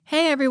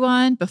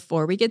everyone.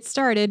 Before we get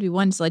started, we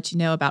wanted to let you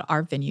know about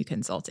our venue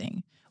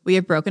consulting. We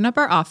have broken up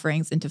our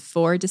offerings into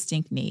 4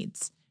 distinct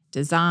needs: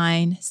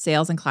 design,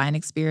 sales and client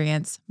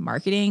experience,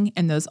 marketing,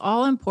 and those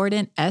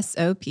all-important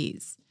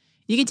SOPs.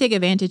 You can take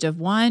advantage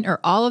of one or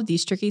all of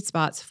these tricky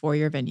spots for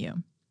your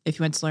venue. If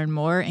you want to learn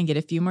more and get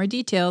a few more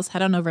details,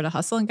 head on over to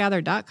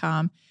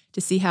hustleandgather.com to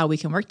see how we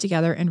can work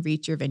together and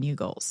reach your venue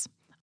goals.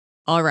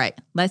 All right,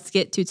 let's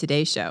get to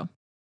today's show.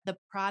 The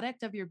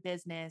product of your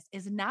business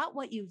is not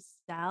what you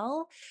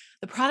sell.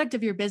 The product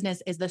of your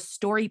business is the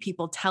story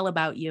people tell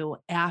about you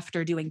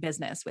after doing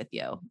business with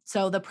you.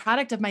 So the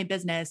product of my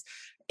business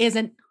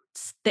isn't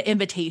the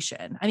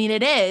invitation. I mean,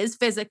 it is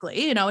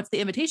physically, it's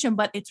the invitation,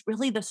 but it's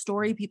really the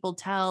story people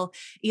tell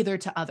either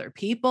to other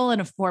people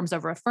in forms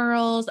of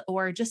referrals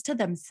or just to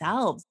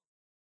themselves.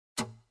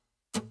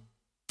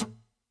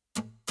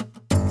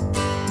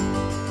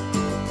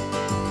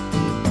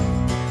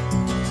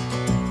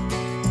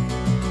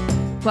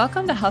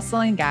 Welcome to Hustle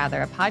and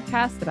Gather, a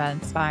podcast about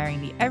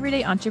inspiring the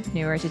everyday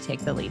entrepreneur to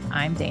take the leap.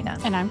 I'm Dana.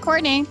 And I'm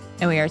Courtney.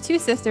 And we are 2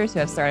 sisters who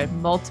have started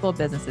multiple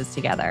businesses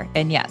together.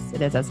 And yes,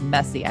 it is as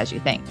messy as you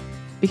think,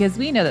 because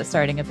we know that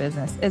starting a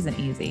business isn't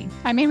easy.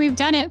 I mean, we've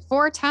done it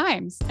 4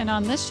 times. And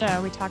on this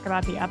show, we talk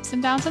about the ups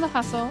and downs of the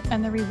hustle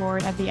and the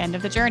reward at the end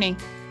of the journey.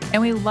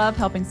 And we love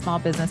helping small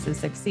businesses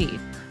succeed.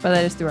 Whether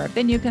it is through our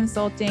venue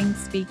consulting,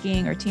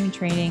 speaking, or team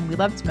training, we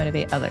love to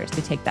motivate others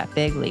to take that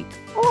big leap.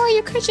 Or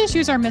you could just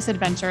use our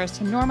misadventures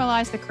to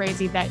normalize the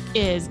crazy that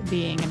is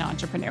being an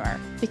entrepreneur.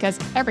 Because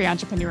every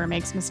entrepreneur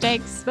makes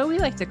mistakes. But we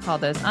like to call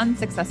those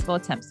unsuccessful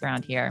attempts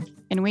around here.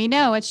 And we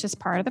know it's just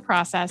part of the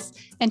process.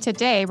 And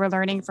today we're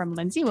learning from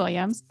Lindsay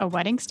Williams, a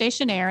wedding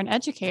stationeer and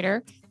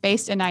educator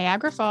based in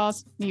Niagara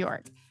Falls, New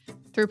York.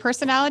 Through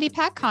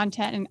personality-packed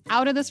content and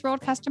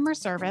out-of-this-world customer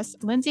service,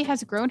 Lindsay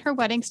has grown her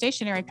wedding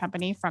stationery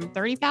company from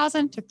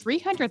 $30,000 to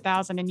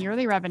 $300,000 in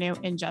yearly revenue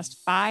in just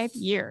 5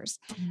 years.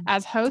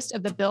 As host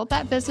of the Build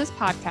That Business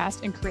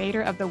podcast and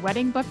creator of the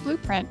Wedding Book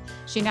Blueprint,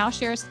 she now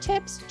shares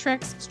tips,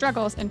 tricks,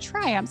 struggles, and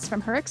triumphs from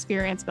her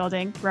experience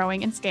building,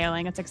 growing, and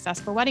scaling a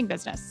successful wedding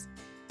business.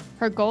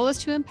 Her goal is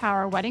to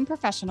empower wedding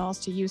professionals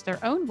to use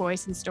their own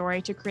voice and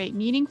story to create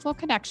meaningful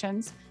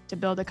connections, to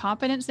build the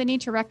confidence they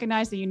need to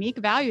recognize the unique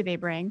value they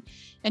bring,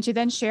 and to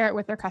then share it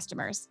with their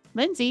customers.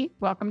 Lindsay,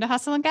 welcome to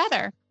Hustle and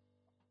Gather.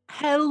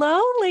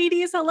 Hello,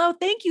 ladies. Hello.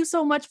 Thank you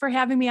so much for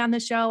having me on the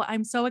show.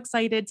 I'm so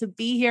excited to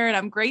be here and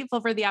I'm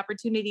grateful for the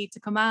opportunity to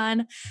come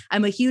on.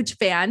 I'm a huge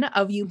fan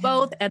of you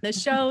both and the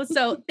show.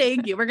 So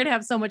thank you. We're going to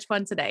have so much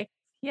fun today.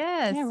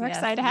 Yes. Yeah, we're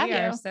excited to have you. We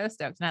are so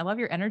stoked. And I love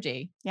your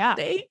energy. Yeah.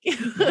 Thank you.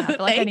 Yeah, I feel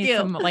like I need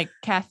some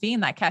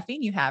caffeine, that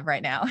caffeine you have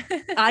right now.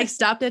 I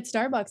stopped at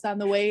Starbucks on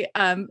the way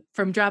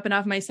from dropping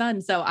off my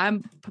son. So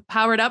I'm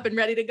powered up and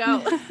ready to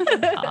go.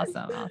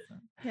 Awesome.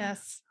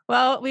 Yes.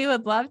 Well, we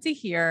would love to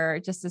hear,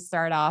 just to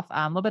start off,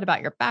 a little bit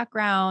about your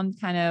background,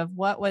 kind of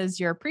what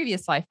was your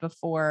previous life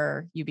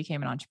before you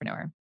became an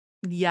entrepreneur?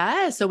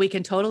 Yeah, so we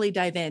can totally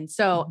dive in.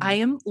 So I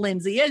am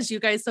Lindsay, as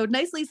you guys so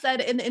nicely said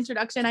in the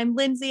introduction. I'm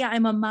Lindsay.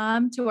 I'm a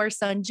mom to our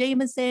son,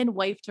 Jameson,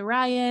 wife to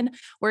Ryan.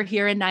 We're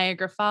here in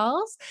Niagara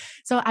Falls.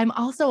 So I'm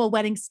also a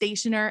wedding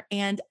stationer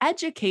and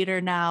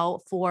educator now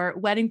for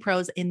wedding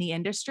pros in the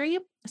industry.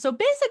 So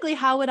basically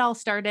how it all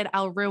started,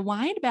 I'll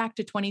rewind back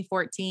to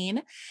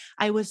 2014.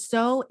 I was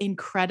so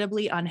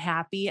incredibly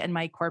unhappy in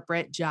my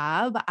corporate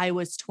job. I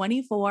was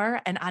 24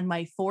 and on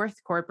my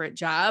 4th corporate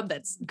job.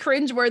 That's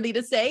cringeworthy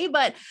to say,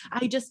 but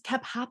I just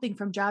kept hopping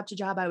from job to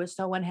job. I was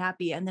so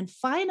unhappy. And then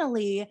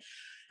finally,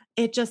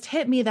 it just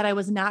hit me that I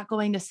was not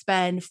going to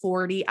spend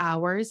 40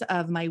 hours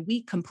of my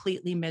week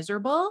completely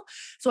miserable.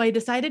 So I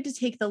decided to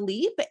take the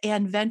leap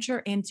and venture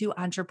into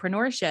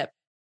entrepreneurship.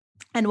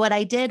 And what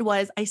I did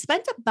was I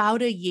spent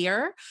about a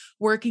year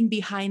working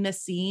behind the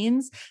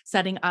scenes,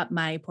 setting up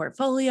my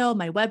portfolio,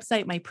 my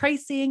website, my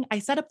pricing. I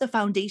set up the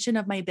foundation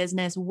of my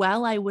business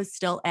while I was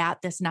still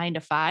at this 9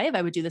 to 5.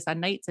 I would do this on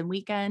nights and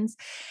weekends.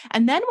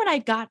 And then when I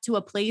got to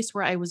a place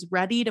where I was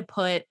ready to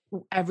put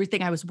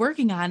everything I was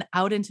working on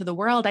out into the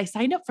world, I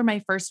signed up for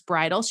my first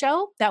bridal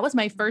show. That was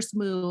my first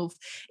move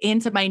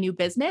into my new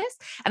business.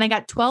 And I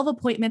got 12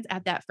 appointments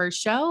at that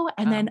first show.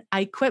 And then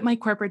I quit my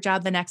corporate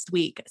job the next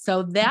week.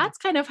 So that's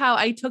kind of how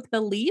I took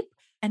the leap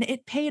and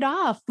it paid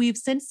off. We've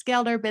since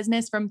scaled our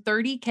business from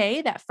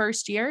 30K that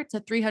first year to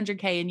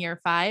 300K in year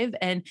 5.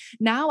 And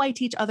now I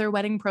teach other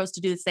wedding pros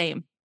to do the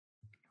same.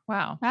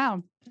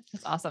 Wow.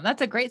 That's awesome.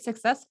 That's a great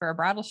success for a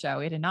bridal show.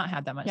 We did not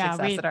have that much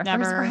success at our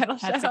first bridal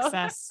show.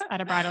 Success at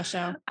a bridal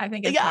show. I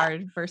think it's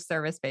hard for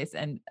service-based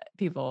and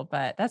people,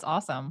 but that's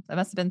awesome. That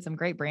must have been some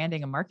great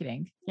branding and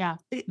marketing. Yeah.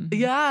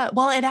 Yeah.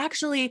 Well,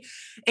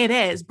 it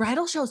is.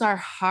 Bridal shows are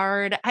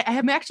hard. I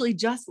am actually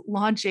just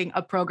launching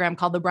a program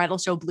called the Bridal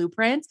Show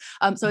Blueprint.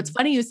 So it's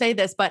funny you say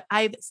this, but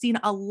I've seen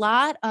a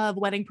lot of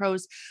wedding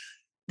pros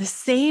the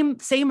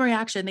same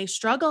reaction. They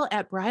struggle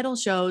at bridal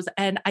shows.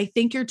 And I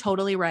think you're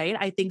totally right.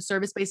 I think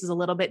service-based is a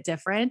little bit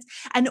different.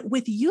 And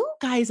with you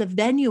guys, a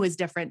venue is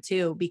different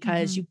too,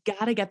 because you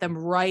got to get them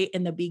right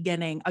in the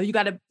beginning. You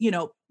got to,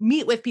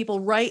 meet with people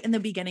right in the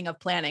beginning of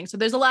planning. So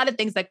there's a lot of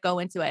things that go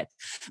into it.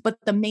 But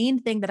the main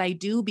thing that I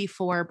do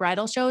before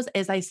bridal shows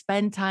is I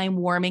spend time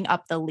warming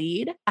up the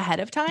lead ahead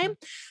of time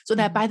so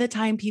that by the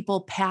time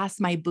people pass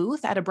my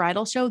booth at a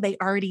bridal show, they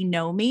already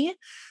know me,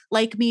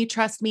 like me,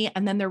 trust me,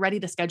 and then they're ready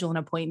to schedule an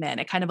appointment.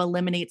 It kind of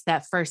eliminates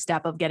that first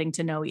step of getting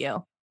to know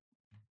you.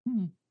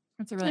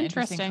 That's a really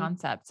interesting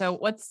concept. So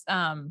what's,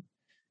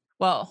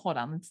 well, hold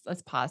on.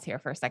 Let's pause here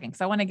for a second.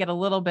 Cause I want to get a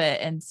little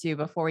bit into,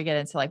 before we get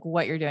into like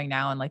what you're doing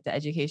now and like the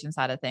education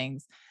side of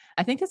things.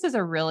 I think this is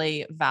a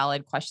really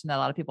valid question that a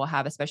lot of people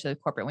have, especially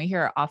with corporate. We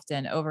hear it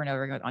often over and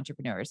over again with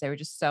entrepreneurs. They were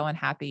just so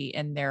unhappy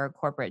in their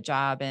corporate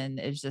job and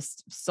it's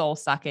just soul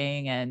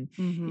sucking. And,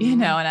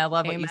 and I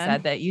love what you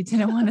said, that you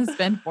didn't want to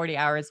spend 40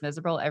 hours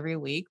miserable every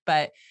week,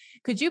 but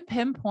could you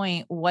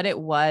pinpoint what it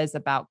was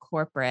about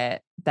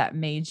corporate that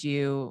made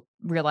you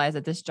realize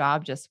that this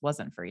job just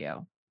wasn't for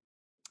you?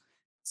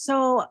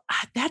 So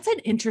that's an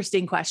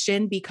interesting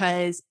question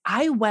because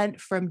I went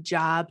from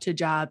job to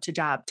job to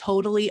job,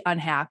 totally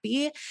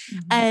unhappy.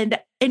 And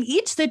in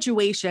each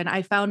situation,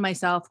 I found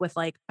myself with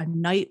like a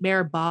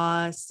nightmare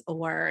boss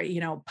or,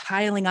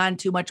 piling on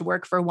too much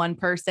work for one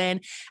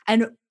person.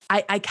 And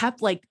I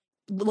kept like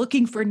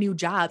looking for new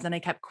jobs and I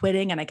kept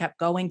quitting and I kept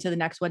going to the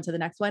next one, to the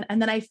next one.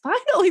 And then I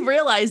finally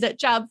realized at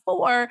job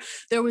 4,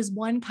 there was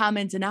one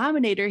common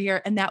denominator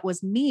here, and that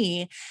was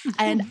me.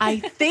 And I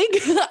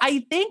think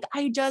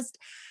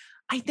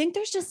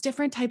there's just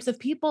different types of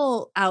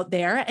people out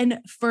there. And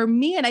for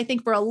me, and I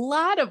think for a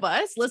lot of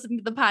us listening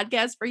to the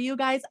podcast, for you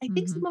guys, I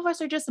think some of us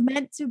are just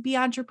meant to be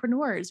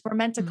entrepreneurs. We're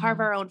meant to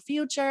carve our own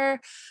future.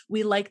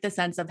 We like the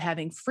sense of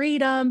having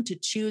freedom to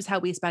choose how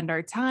we spend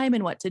our time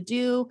and what to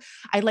do.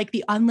 I like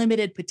the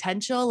unlimited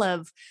potential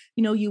of,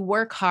 you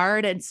work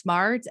hard and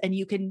smart and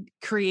you can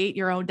create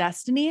your own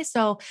destiny.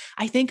 So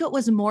I think it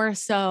was more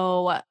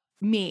so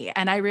me.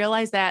 And I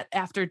realized that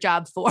after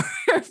job 4,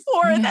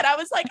 that I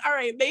was like, all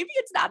right, maybe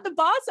it's not the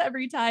boss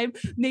every time.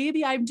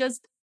 Maybe I'm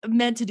just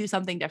meant to do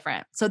something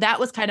different. So that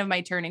was kind of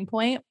my turning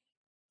point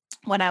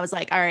when I was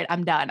like, all right,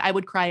 I'm done. I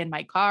would cry in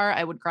my car.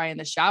 I would cry in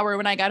the shower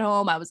when I got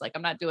home. I was like,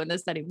 I'm not doing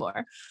this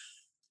anymore.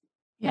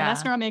 Yeah,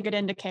 that's normally a good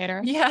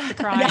indicator. Yeah. The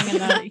crying in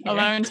the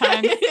alone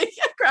time.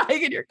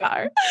 Crying in your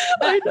car.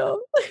 I know.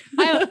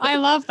 I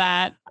love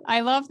that.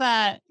 I love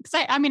that.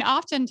 Cause I mean,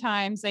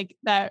 oftentimes like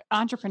that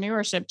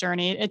entrepreneurship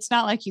journey, it's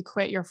not like you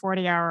quit your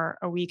 40-hour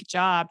a week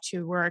job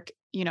to work,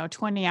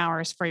 20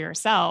 hours for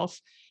yourself.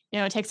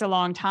 It takes a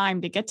long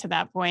time to get to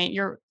that point.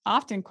 You're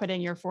often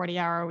quitting your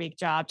 40-hour a week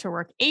job to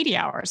work 80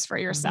 hours for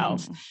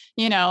yourself,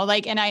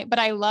 but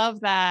I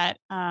love that,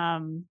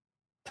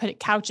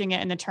 couching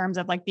it in the terms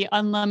of like the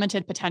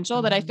unlimited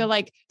potential that I feel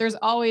like there's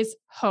always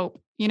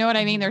hope. You know what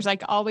I mean? There's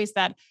like always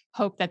that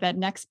hope that that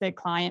next big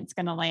client's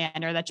going to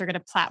land or that you're going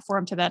to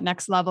platform to that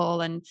next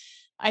level. And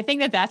I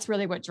think that that's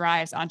really what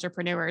drives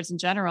entrepreneurs in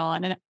general.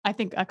 And I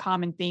think a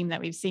common theme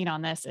that we've seen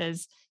on this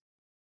is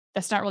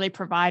that's not really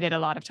provided a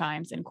lot of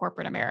times in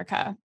corporate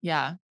America.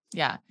 Yeah.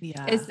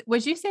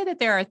 Would you say that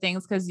there are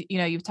things, because,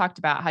 you've talked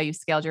about how you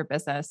scaled your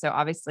business. So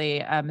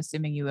obviously I'm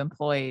assuming you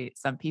employ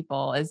some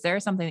people. Is there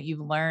something that you've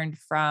learned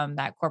from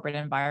that corporate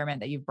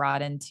environment that you've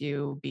brought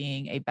into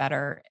being a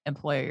better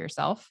employer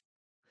yourself?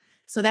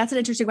 So that's an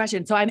interesting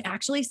question. So I'm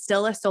actually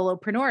still a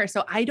solopreneur.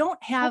 So I don't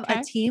have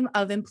a team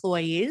of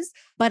employees,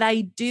 but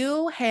I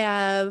do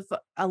have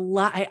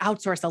I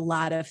outsource a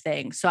lot of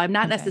things. So I'm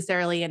not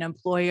necessarily an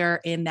employer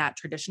in that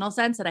traditional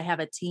sense that I have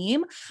a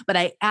team, but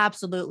I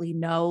absolutely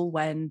know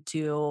when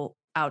to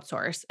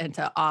outsource and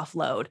to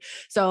offload.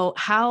 So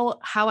how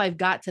I've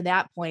got to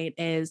that point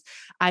is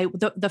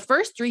the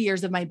first 3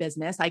 years of my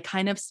business, I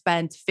kind of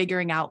spent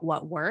figuring out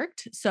what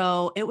worked.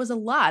 So it was a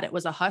lot. It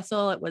was a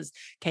hustle. It was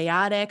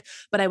chaotic,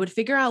 but I would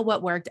figure out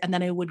what worked and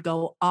then I would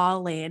go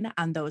all in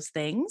on those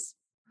things.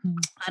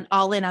 And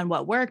all in on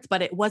what worked,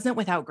 but it wasn't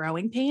without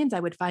growing pains. I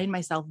would find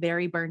myself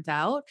very burnt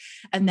out.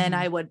 And then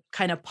I would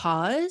kind of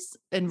pause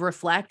and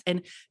reflect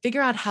and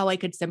figure out how I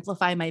could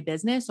simplify my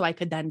business so I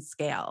could then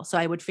scale. So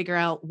I would figure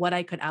out what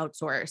I could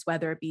outsource,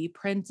 whether it be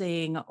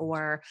printing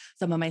or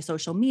some of my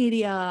social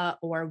media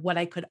or what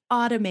I could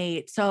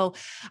automate. So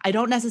I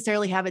don't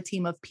necessarily have a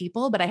team of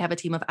people, but I have a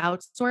team of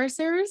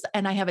outsourcers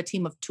and I have a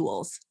team of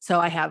tools.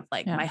 So I have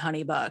like my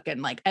HoneyBook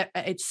and like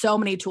it's so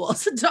many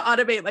tools to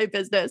automate my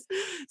business.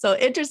 So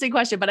interesting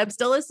question, but I'm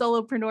still a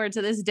solopreneur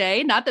to this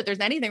day. Not that there's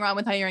anything wrong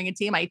with hiring a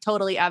team. I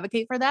totally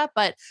advocate for that.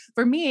 But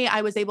for me,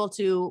 I was able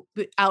to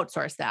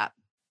outsource that.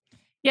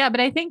 Yeah. But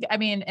I think,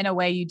 in a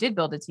way you did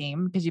build a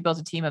team because you built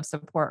a team of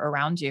support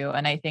around you.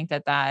 And I think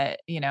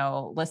that,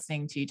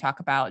 listening to you talk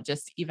about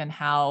just even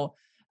how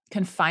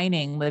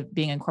confining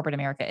being in corporate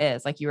America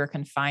is, like you were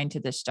confined to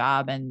this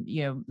job and,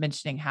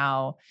 mentioning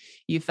how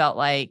you felt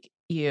like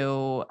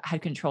you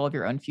had control of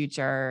your own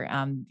future.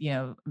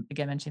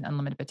 Again, mentioning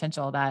unlimited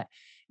potential, that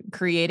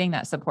creating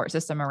that support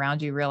system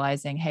around you,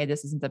 realizing, hey,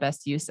 this isn't the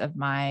best use of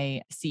my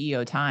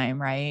CEO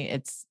time,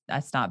 right?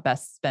 That's not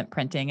best spent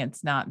printing.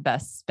 It's not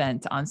best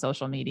spent on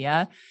social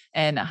media,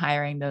 and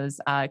hiring those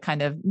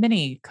kind of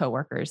mini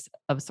coworkers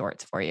of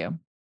sorts for you.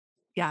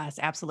 Yes,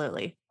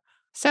 absolutely.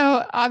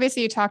 So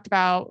obviously you talked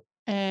about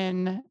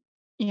in,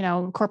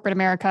 corporate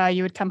America,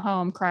 you would come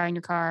home, cry in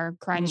your car,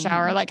 cry in the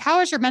shower. Mhm. Like, how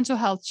has your mental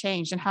health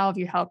changed and how have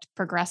you helped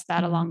progress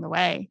that Mhm. along the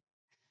way?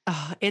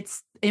 Oh,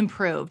 it's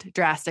improved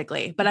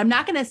drastically, but I'm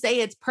not going to say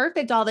it's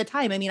perfect all the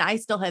time. I mean, I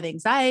still have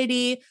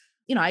anxiety.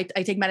 I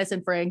take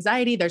medicine for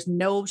anxiety. There's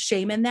no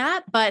shame in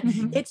that, but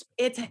Mhm.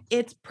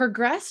 it's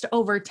progressed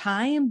over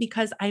time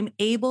because I'm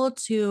able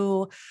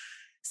to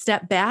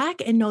step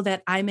back and know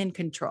that I'm in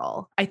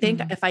control. I think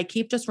Mhm. if I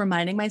keep just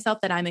reminding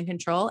myself that I'm in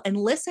control and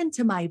listen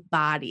to my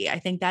body, I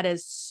think that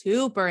is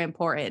super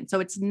important. So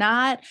it's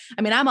not,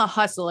 I mean, I'm a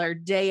hustler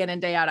day in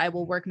and day out. I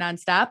will work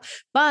nonstop,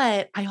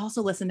 but I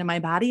also listen to my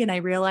body and I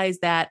realize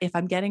that if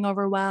I'm getting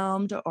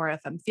overwhelmed or if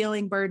I'm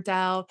feeling burnt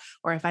out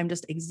or if I'm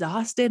just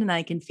exhausted and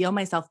I can feel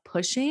myself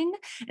pushing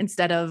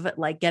instead of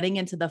like getting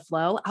into the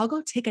flow, I'll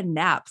go take a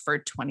nap for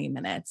 20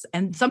 minutes.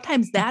 And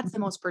sometimes that's the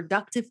most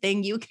productive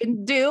thing you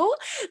can do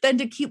than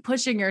to keep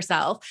pushing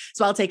yourself.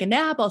 So I'll take a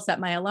nap, I'll set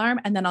my alarm,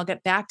 and then I'll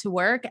get back to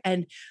work.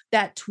 And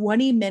that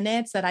 20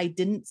 minutes that I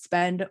didn't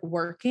spend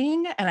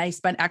working and I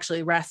spent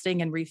actually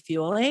resting and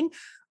refueling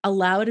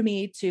allowed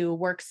me to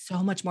work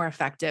so much more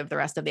effective the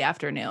rest of the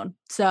afternoon.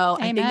 So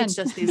I think it's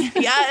Amen. just these,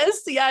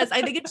 yes.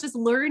 I think it's just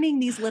learning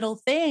these little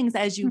things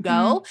as you Mhm.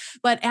 go.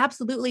 But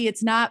absolutely,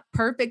 it's not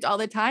perfect all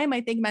the time.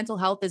 I think mental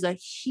health is a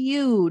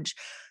huge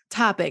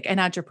topic in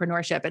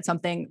entrepreneurship. It's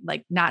something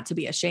like not to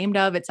be ashamed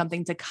of. It's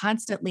something to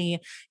constantly,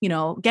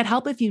 get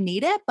help if you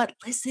need it, but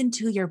listen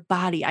to your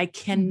body. I Mhm.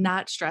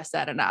 cannot stress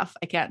that enough.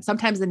 I can't.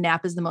 Sometimes the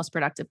nap is the most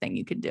productive thing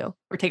you can do,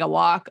 or take a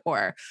walk,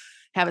 or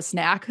have a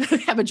snack,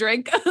 have a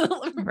drink,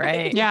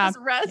 Right. Yeah. just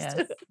rest.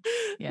 Yes.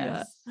 Yeah,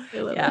 Yes. I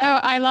love Yeah. it. No,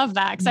 I love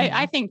that. Cause I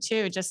Mhm. think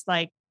too, just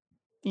like,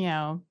 you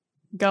know,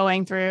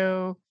 going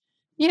through,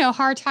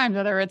 hard times,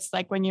 whether it's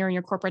like when you're in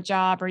your corporate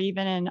job or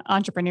even in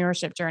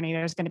entrepreneurship journey,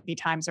 there's going to be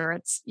times where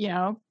it's,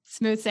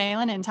 smooth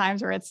sailing and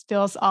times where it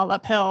feels all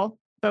uphill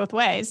both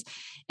ways.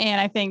 And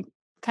I think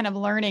kind of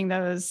learning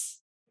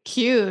those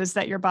cues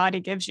that your body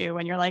gives you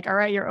when you're like, all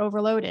right, you're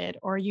overloaded,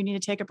 or you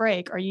need to take a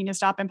break, or you need to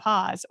stop and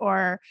pause,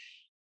 or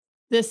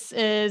this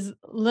is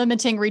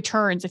limiting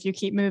returns if you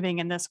keep moving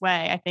in this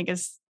way, I think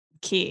is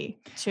key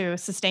to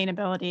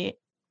sustainability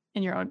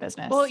in your own Well,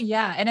 business.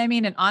 yeah. And I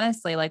mean, and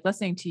honestly, like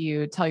listening to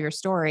you tell your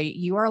story,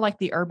 you are like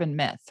the urban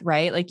myth,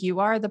 right? Like you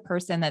are the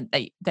person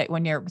that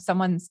when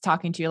someone's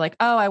talking to you, like,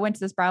 oh, I went to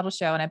this bridal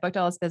show and I booked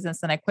all this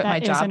business and I quit my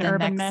That is job an the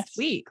urban next myth.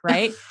 week,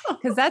 right?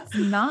 Because that's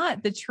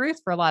not the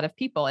truth for a lot of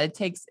people. It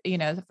takes,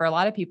 for a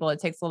lot of people, it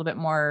takes a little bit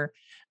more.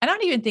 I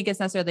don't even think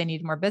it's necessarily they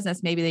need more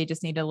business. Maybe they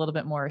just need a little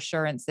bit more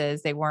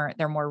assurances. They're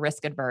more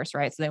risk adverse,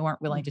 right? So they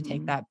weren't willing to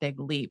take Mhm. that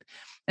big leap.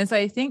 And so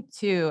I think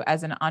too,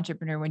 as an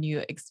entrepreneur, when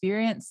you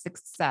experience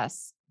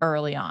success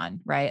early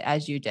on, right,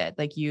 as you did,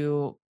 like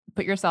you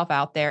put yourself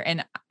out there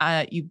and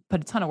you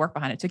put a ton of work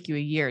behind it. It took you a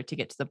year to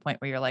get to the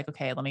point where you're like,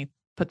 okay, let me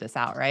put this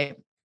out, right?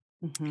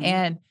 Mhm.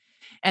 And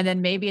and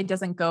then maybe it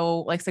doesn't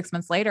go like 6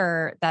 months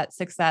later, that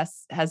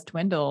success has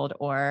dwindled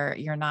or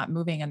you're not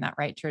moving in that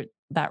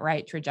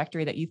right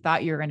trajectory that you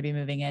thought you were going to be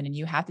moving in. And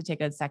you have to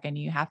take a second,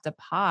 you have to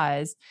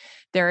pause.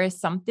 There is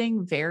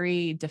something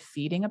very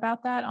defeating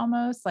about that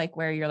almost like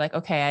where you're like,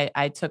 okay,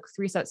 I took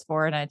 3 steps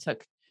forward and I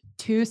took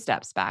 2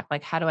 steps back.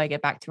 Like, how do I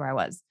get back to where I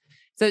was?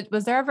 So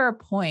was there ever a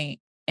point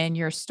in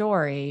your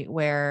story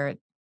where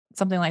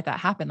something like that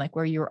happened, like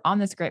where you were on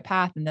this great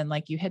path and then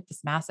like you hit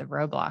this massive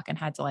roadblock and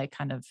had to like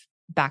kind of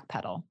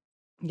backpedal?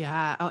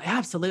 Yeah. Oh,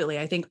 absolutely.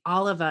 I think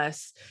all of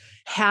us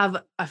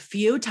have a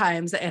few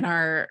times in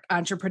our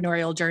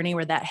entrepreneurial journey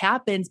where that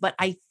happens. But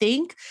I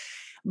think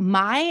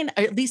mine,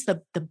 or at least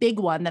the big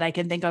one that I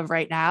can think of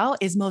right now,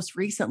 is most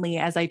recently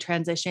as I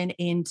transition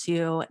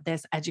into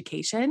this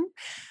education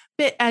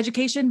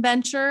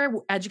venture,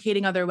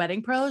 educating other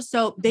wedding pros.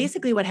 So Mhm.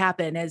 basically what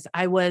happened is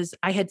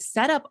I had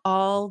set up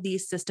all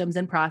these systems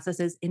and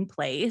processes in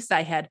place.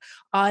 I had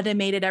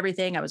automated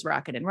everything. I was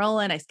rocking and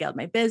rolling. I scaled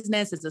my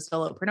business as a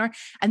solopreneur.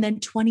 And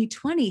then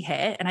 2020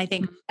 hit. And I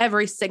think Mhm.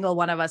 every single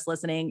one of us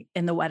listening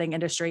in the wedding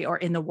industry or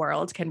in the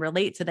world can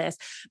relate to this,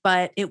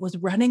 but it was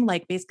running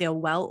like basically a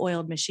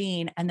well-oiled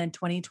machine. And then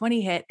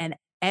 2020 hit and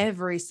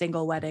every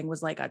single wedding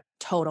was like a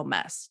total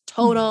mess,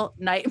 total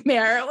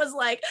nightmare. It was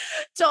like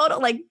total,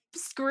 like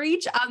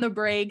screech on the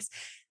brakes,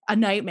 a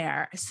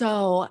nightmare.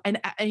 So, and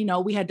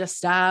we had to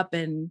stop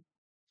and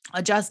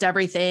adjust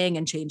everything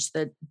and change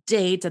the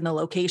date and the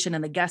location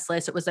and the guest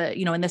list. It was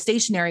in the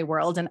stationary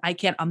world. And I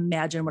can't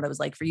imagine what it was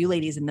like for you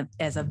ladies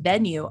as a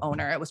venue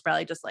owner. It was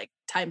probably just like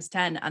times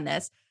 10 on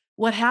this.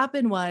 What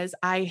happened was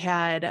I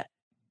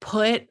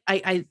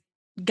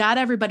got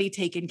everybody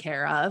taken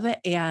care of.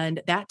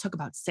 And that took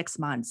about 6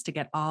 months to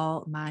get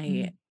all my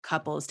Mhm.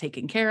 couples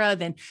taken care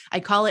of. And I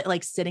call it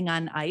like sitting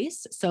on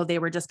ice. So they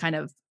were just kind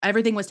of,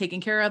 everything was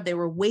taken care of. They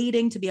were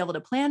waiting to be able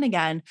to plan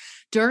again.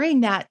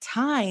 During that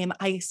time,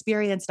 I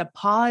experienced a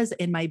pause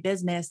in my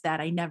business that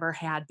I never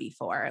had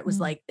before. It was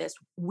Mhm. like this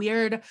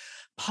weird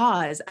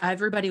pause.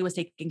 Everybody was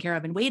taken care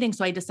of and waiting.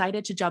 So I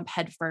decided to jump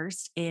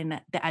headfirst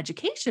in the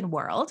education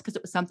world because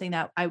it was something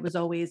that I was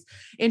always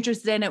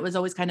interested in. It was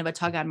always kind of a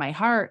tug on my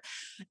heart.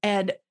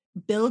 And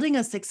building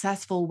a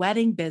successful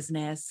wedding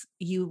business,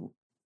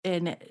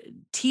 in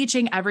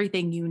teaching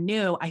everything you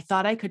knew, I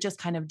thought I could just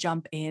kind of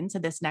jump into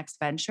this next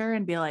venture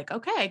and be like,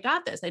 okay, I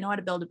got this. I know how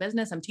to build a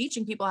business. I'm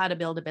teaching people how to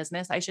build a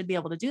business. I should be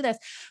able to do this.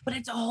 But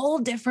it's a whole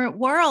different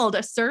world.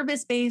 A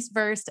service-based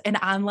versus an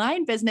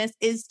online business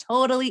is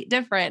totally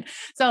different.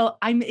 So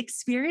I'm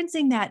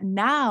experiencing that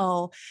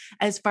now,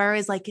 as far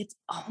as like, it's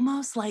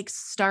almost like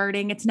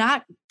it's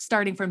not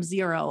starting from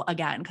zero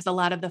again, because a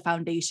lot of the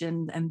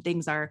foundation and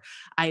things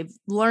I've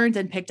learned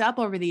and picked up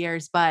over the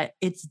years, but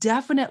it's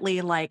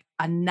definitely like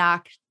a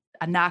knock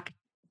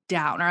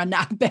down or a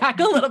knock back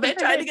a little bit,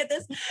 trying to get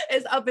this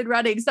is up and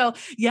running. So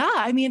yeah,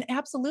 I mean,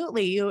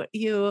 absolutely.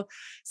 You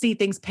see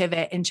things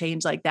pivot and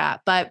change like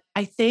that. But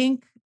I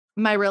think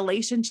my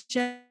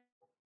relationship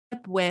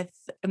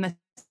and this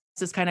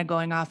is kind of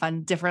going off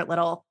on different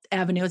little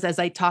avenues as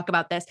I talk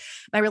about this,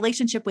 my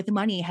relationship with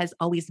money has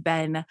always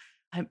been,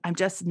 I'm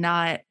just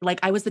not like,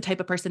 I was the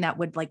type of person that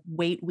would like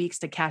wait weeks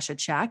to cash a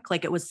check.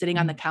 Like it was sitting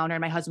on the counter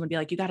and my husband would be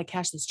like, you got to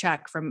cash this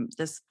check from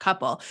this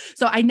couple.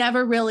 So I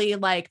never really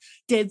like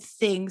did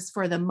things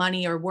for the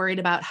money or worried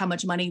about how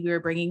much money we were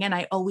bringing in.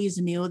 I always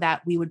knew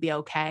that we would be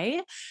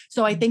okay.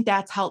 So I think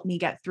that's helped me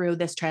get through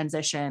this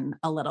transition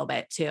a little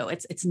bit too.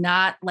 It's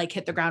not like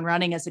hit the ground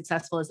running as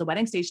successful as the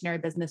wedding stationery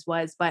business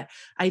was, but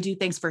I do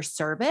things for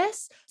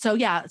service. So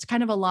yeah, it's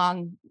kind of a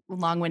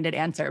long-winded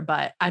answer,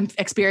 but I'm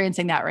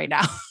experiencing that right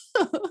now.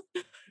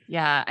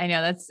 Yeah, I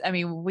know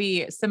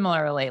we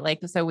similarly, like,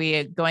 so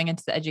we going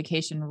into the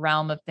education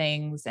realm of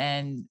things,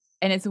 and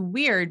it's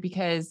weird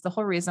because the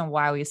whole reason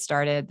why we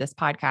started this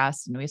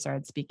podcast and we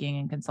started speaking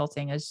and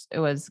consulting is it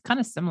was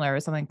kind of similar. It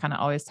was something kind of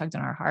always tugged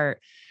in our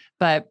heart,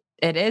 but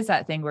it is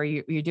that thing where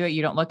you do it,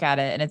 you don't look at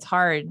it, and it's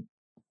hard.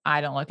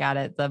 I don't look at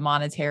it, the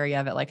monetary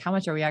of it, like how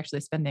much are we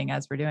actually spending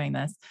as we're doing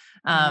this?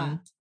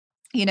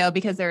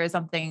 Because there is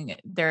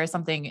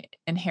something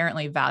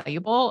inherently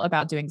valuable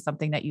about doing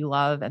something that you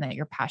love and that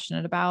you're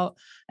passionate about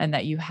and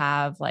that you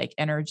have like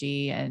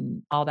energy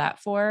and all that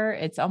for.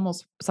 It's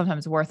almost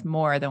sometimes worth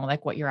more than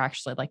like what you're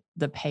actually like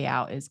the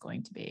payout is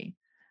going to be.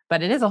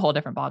 But it is a whole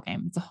different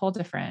ballgame. It's a whole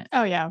different.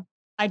 Oh yeah.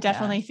 I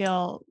definitely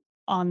feel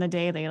on the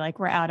daily, like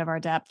we're out of our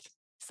depth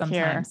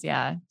sometimes.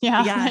 Here.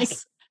 Yeah.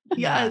 Yes.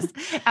 Yes,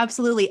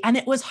 absolutely. And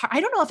it was hard.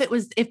 I don't know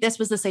if this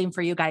was the same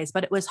for you guys,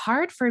 but it was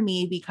hard for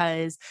me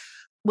because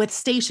with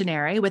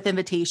stationery, with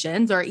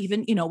invitations, or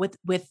even,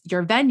 with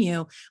your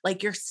venue,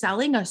 like you're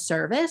selling a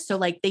service. So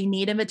like they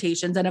need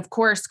invitations. And of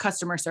course,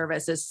 customer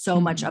service is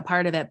so much a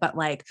part of it, but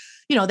like,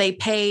 they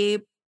pay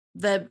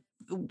the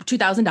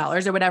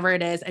 $2,000 or whatever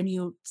it is, and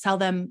you sell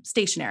them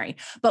stationery.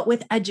 But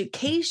with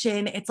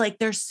education, it's like,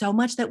 there's so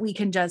much that we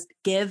can just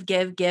give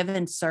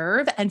and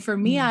serve. And for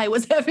me, I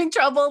was having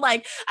trouble.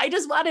 Like, I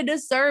just wanted to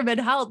serve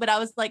and help, but I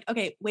was like,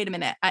 okay, wait a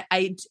minute.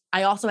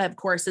 I also have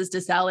courses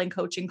to sell and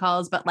coaching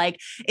calls, but like,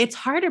 it's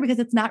harder because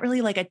it's not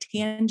really like a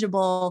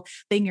tangible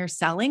thing you're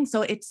selling.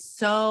 So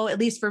at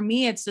least for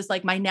me, it's just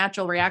like my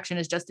natural reaction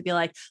is just to be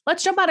like,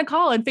 let's jump on a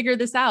call and figure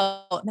this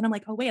out. And then I'm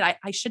like, oh wait,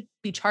 I should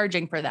be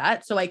charging for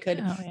that so I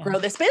could grow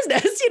this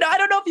business. I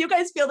don't know if you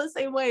guys feel the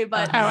same way,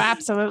 but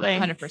absolutely.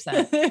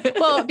 100%.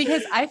 Well,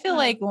 because I feel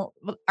like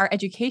our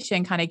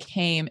education kind of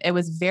it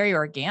was very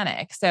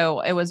organic.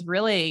 So it was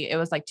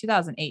like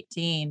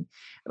 2018,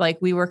 like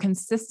we were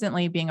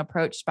consistently being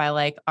approached by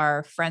like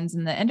our friends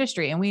in the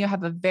industry, and we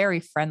have a very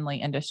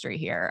friendly industry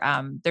here.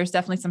 There's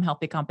definitely some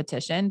healthy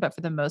competition, but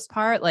for the most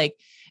part, like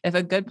if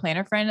a good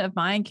planner friend of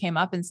mine came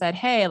up and said,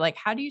 hey, like,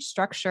 how do you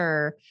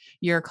structure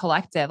your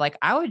collective? Like,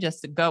 I would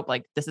just go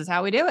like, this is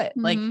how we do it.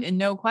 Like,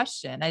 no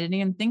question. I didn't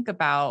even think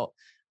about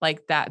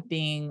like that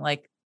being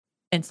like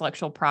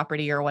intellectual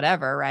property or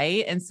whatever.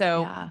 Right. And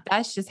so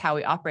that's just how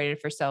we operated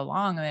for so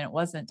long. And then it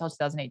wasn't until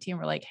 2018,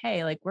 we're like,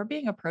 hey, like we're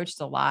being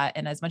approached a lot.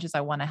 And as much as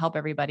I want to help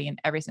everybody and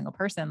every single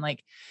person,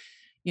 like,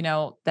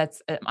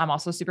 I'm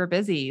also super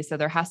busy. So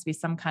there has to be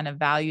some kind of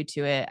value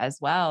to it as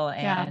well.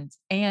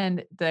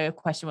 And the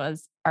question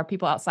was, are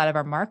people outside of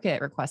our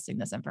market requesting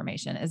this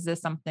information? Is this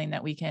something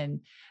that we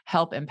can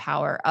help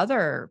empower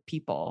other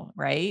people,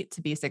 right,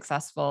 to be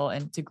successful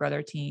and to grow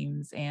their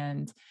teams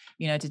and,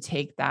 to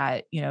take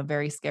that,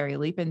 very scary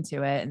leap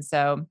into it. And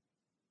so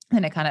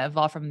then it kind of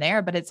evolved from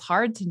there, but it's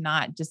hard to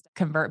not just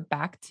convert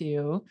back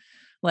to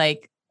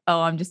like,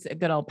 oh, I'm just a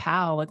good old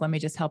pal. Like, let me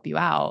just help you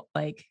out.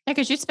 Like,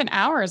 because you spend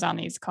hours on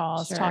these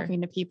calls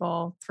talking to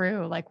people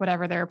through like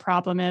whatever their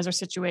problem is or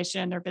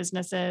situation, their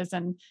business is.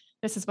 And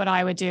this is what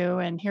I would do.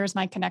 And here's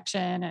my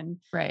connection and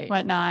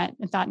whatnot,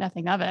 and thought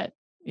nothing of it.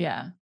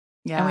 Yeah.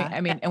 Yeah.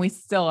 And we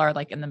still are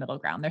like in the middle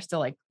ground. They're still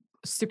like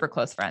super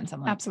close friends.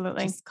 I'm like,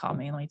 absolutely, just call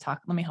me and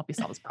let me help you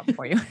solve this problem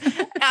for you.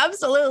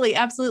 Absolutely.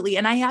 Absolutely.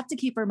 And I have to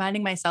keep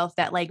reminding myself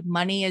that like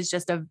money is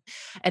just an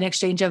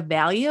exchange of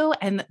value.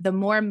 And the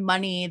more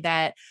money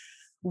that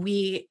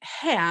we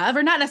have,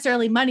 or not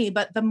necessarily money,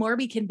 but the more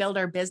we can build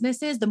our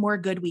businesses, the more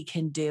good we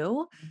can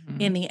do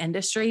in the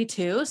industry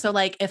too. So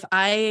like if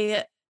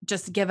I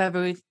just give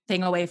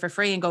everything away for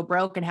free and go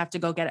broke and have to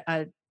go get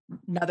a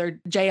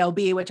another job,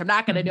 which I'm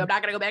not going to do. I'm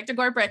not going to go back to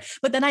corporate,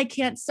 but then I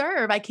can't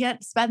serve. I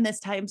can't spend this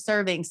time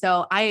serving.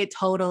 So I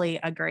totally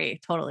agree.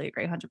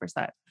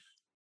 100%.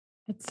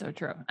 It's so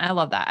true. I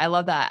love that. I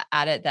love that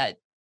added that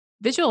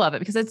visual of it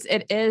because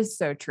it is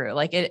so true.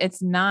 Like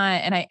it's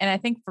not, and I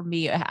think for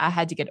me, I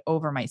had to get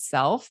over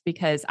myself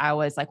because I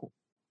was like,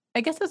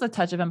 I guess it was a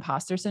touch of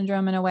imposter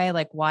syndrome in a way.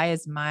 Like, why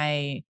is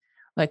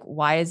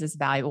this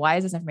valuable? Why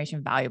is this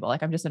information valuable?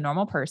 Like, I'm just a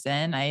normal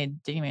person. I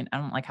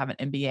don't like have an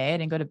MBA. I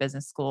didn't go to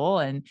business school,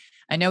 and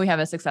I know we have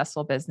a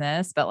successful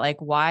business, but like,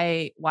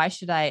 why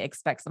should I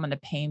expect someone to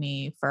pay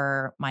me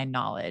for my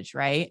knowledge?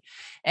 Right.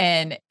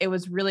 And it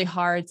was really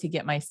hard to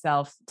get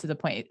myself to the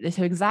point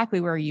to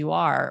exactly where you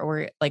are,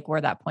 or like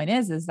where that point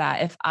is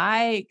that if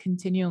I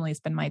continually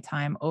spend my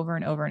time over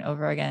and over and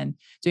over again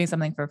doing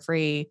something for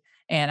free,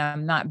 and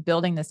I'm not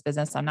building this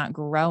business, I'm not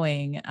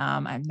growing,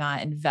 I'm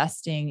not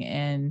investing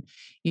in,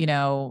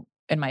 in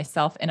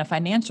myself in a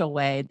financial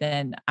way,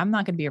 then I'm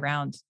not going to be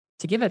around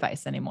to give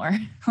advice anymore.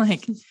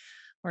 Like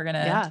we're going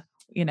to,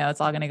 it's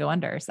all going to go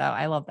under. So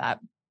I love that.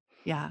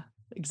 Yeah,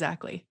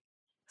 exactly.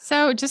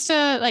 So just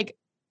to like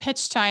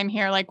pitch time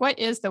here, like what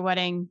is the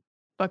wedding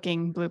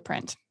booking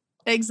blueprint?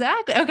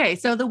 Exactly. Okay.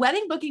 So the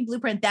wedding booking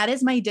blueprint, that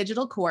is my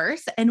digital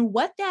course. And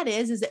what that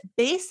is it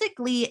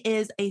basically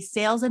is a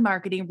sales and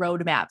marketing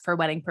roadmap for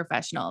wedding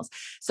professionals.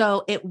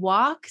 So it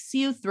walks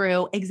you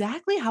through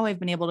exactly how I've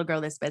been able to grow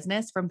this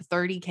business from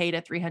 30K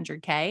to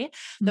 300K.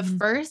 The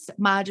first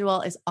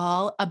module is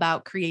all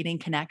about creating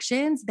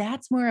connections.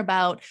 That's more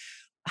about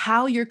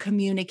how you're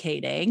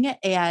communicating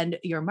and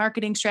your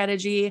marketing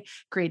strategy,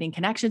 creating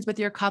connections with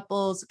your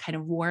couples, kind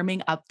of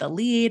warming up the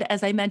lead.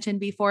 As I mentioned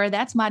before,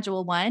 that's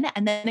module 1.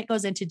 And then it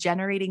goes into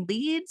generating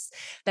leads.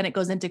 Then it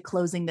goes into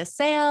closing the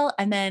sale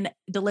and then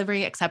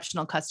delivering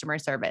exceptional customer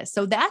service.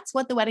 So that's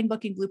what the wedding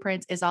booking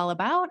blueprint is all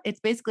about.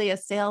 It's basically a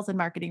sales and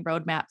marketing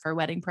roadmap for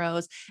wedding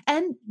pros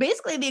and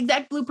basically the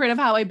exact blueprint of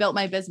how I built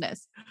my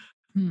business.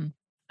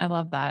 I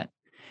love that.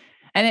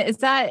 And is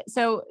that,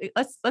 so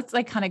let's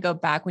like kind of go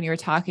back when you were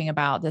talking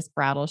about this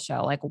bridal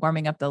show, like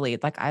warming up the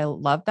lead. Like, I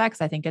love that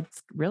because I think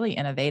it's really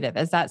innovative.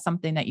 Is that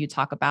something that you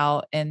talk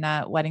about in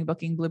that wedding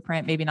booking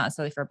blueprint? Maybe not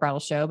necessarily for a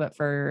bridal show, but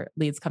for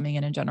leads coming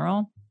in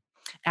general?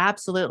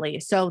 Absolutely.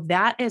 So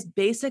that is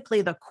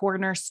basically the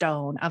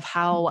cornerstone of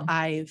how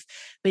I've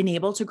been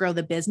able to grow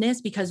the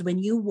business, because when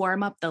you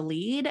warm up the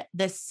lead,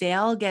 the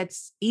sale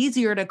gets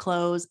easier to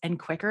close and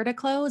quicker to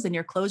close, and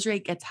your close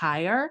rate gets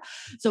higher.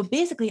 So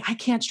basically, I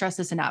can't stress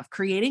this enough.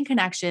 Creating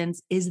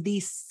connections is the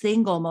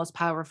single most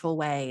powerful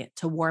way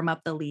to warm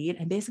up the lead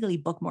and basically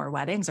book more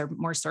weddings or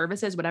more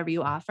services, whatever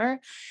you offer.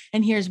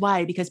 And here's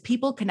why: because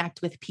people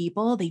connect with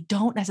people, they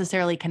don't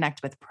necessarily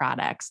connect with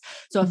products.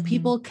 So if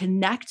people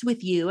connect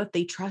with you, if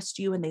they trust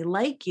you and they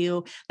like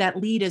you, that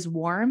lead is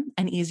warm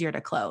and easier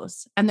to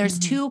close. And there's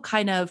two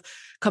kind of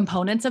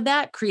components of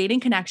that. Creating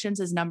connections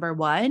is number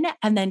 1,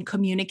 and then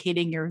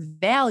communicating your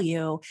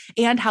value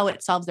and how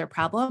it solves their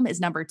problem is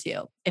number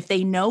 2. If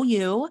they know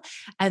you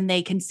and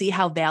they can see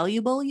how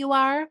valuable you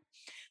are,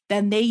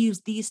 then they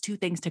use these two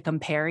things to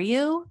compare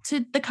you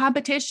to the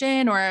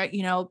competition or,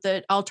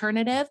 the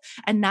alternative,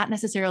 and not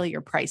necessarily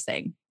your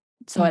pricing.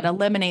 So it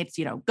eliminates,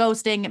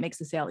 ghosting. It makes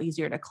the sale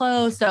easier to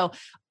close. So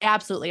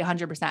absolutely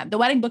 100%. The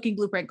wedding booking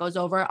blueprint goes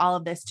over all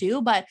of this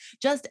too, but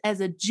just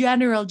as a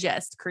general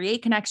gist,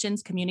 create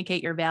connections,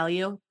 communicate your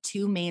value,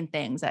 2 main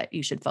things that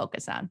you should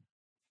focus on.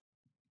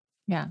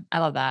 Yeah, I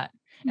love that.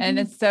 And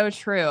it's so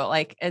true.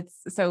 Like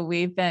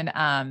we've been,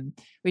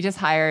 we just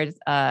hired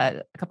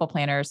a couple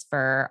planners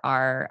for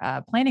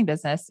our planning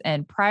business.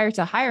 And prior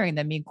to hiring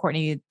them, me and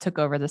Courtney took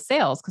over the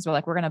sales because we're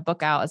like, we're going to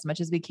book out as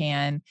much as we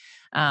can.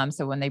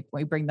 So when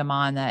we bring them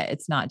on, that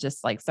it's not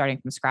just like starting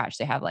from scratch.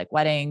 They have like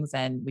weddings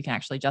and we can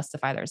actually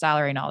justify their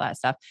salary and all that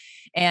stuff.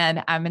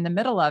 And I'm in the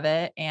middle of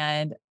it.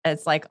 And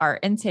it's like our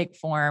intake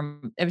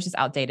form, it was just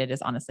outdated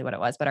is honestly what it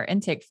was. But our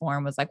intake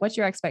form was like, what's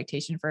your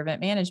expectation for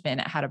event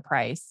management? It had a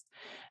price.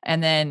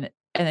 And then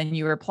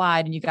you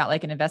replied and you got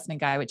like an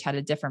investment guy, which had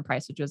a different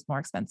price, which was more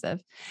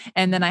expensive.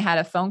 And then I had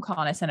a phone call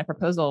and I sent a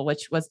proposal,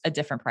 which was a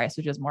different price,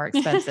 which was more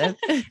expensive.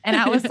 And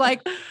I was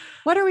like,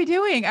 what are we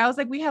doing? I was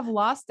like, we have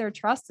lost their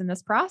trust in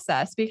this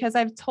process because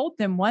I've told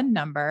them one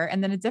number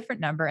and then a different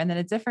number and then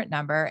a different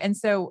number. And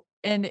so,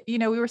 we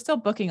were still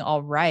booking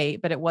all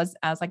right, but I was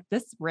like,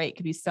 this rate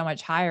could be so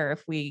much higher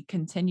if we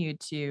continue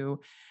to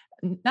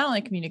not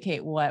only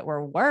communicate what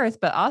we're worth,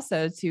 but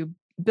also to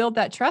build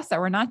that trust that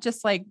we're not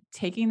just like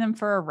taking them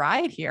for a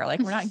ride here. Like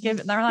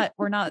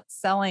we're not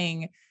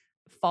selling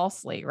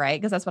falsely.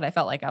 Right. Cause that's what I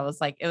felt like. I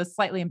was like, it was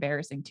slightly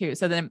embarrassing too.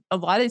 So then a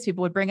lot of these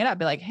people would bring it up,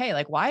 be like, hey,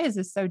 like, why is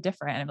this so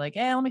different? And I'm like,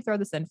 hey, let me throw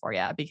this in for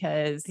you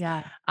because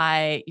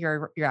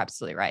you're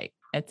absolutely right.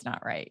 It's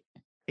not right.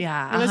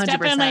 Yeah.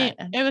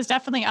 It was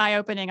definitely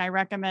eye-opening. I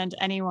recommend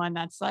anyone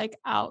that's like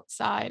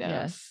outside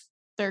of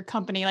their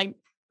company, like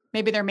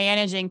maybe they're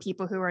managing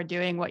people who are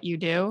doing what you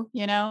do,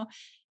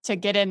 to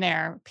get in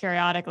there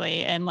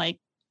periodically and like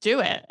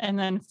do it and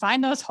then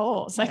find those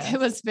holes. Like it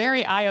was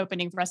very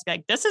eye-opening for us to be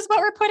like, this is what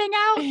we're putting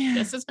out.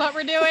 This is what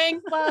we're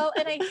doing. Well,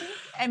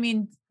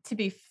 and to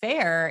be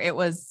fair, it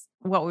was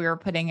what we were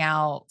putting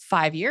out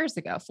 5 years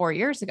ago, 4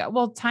 years ago.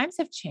 Well, times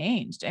have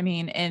changed. I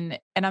mean, and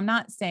I'm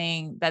not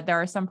saying that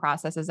there are some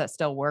processes that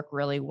still work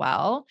really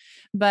well,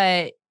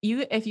 but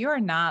if you are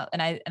not,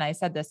 and I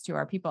said this to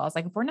our people, I was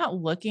like, if we're not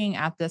looking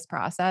at this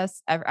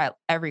process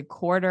every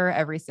quarter,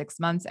 every 6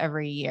 months,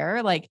 every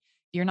year, like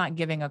you're not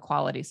giving a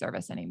quality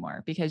service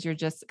anymore, because you're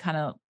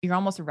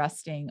almost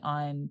resting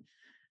on,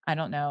 I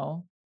don't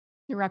know.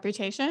 Your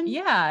reputation?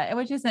 Yeah.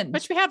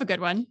 Which we have a good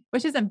one,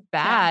 which isn't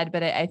bad,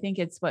 but I think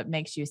it's what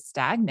makes you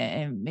stagnant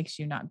and makes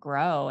you not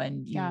grow.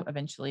 And you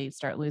eventually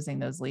start losing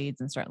those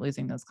leads and start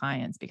losing those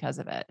clients because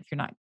of it, if you're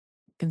not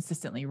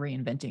consistently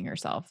reinventing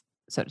yourself,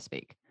 so to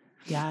speak.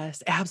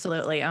 Yes,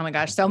 absolutely. Oh my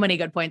gosh. So many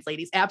good points,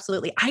 ladies.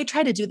 Absolutely. I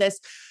try to do this.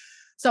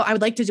 So I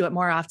would like to do it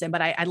more often,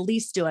 but I at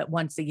least do it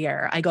once a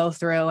year. I go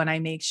through and I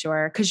make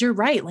sure, because you're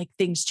right, like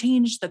things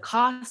change, the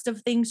cost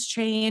of things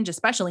change,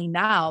 especially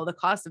now, the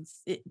cost of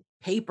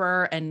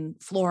paper and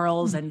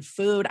florals and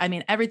food. I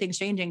mean, everything's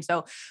changing.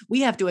 So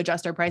we have to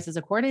adjust our prices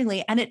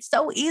accordingly. And it's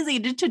so easy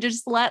to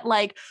just let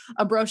like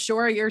a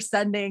brochure you're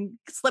sending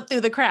slip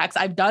through the cracks.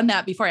 I've done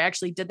that before. I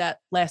actually did that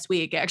last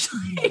week,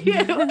 actually.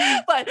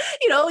 But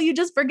you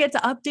just forget to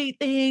update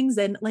things.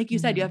 And like you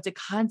said, you have to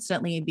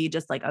constantly be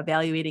just like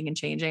evaluating and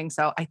changing.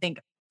 So I think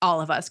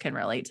all of us can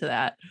relate to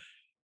that.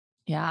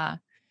 Yeah.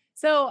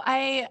 So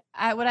I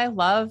what I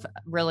love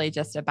really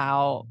just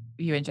about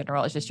you in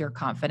general is just your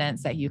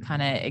confidence that you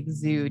kind of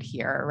exude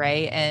here.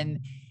 Right. And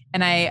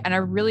I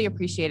really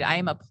appreciate it. I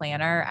am a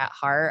planner at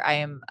heart.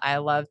 I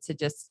love to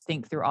just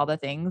think through all the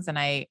things. And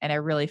I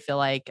really feel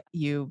like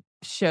you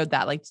showed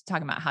that, like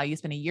talking about how you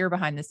spent a year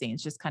behind the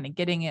scenes, just kind of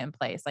getting it in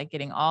place, like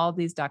getting all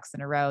these ducks in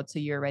a row so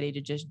you're ready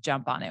to just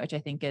jump on it, which I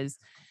think is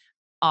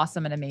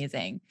awesome and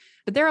amazing.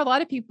 But there are a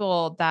lot of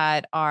people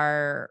that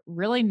are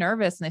really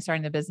nervous when they start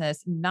in the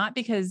business, not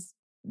because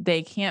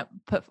they can't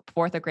put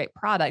forth a great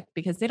product,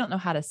 because they don't know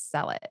how to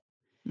sell it.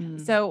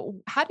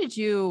 So how did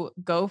you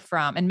go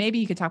from, and maybe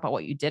you could talk about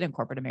what you did in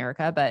corporate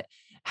America, but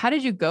how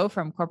did you go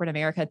from corporate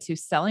America to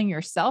selling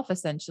yourself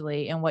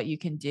essentially and what you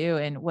can do?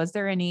 And was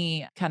there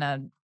any kind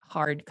of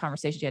hard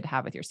conversations you had to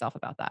have with yourself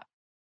about that?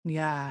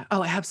 Yeah.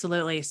 Oh,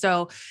 absolutely.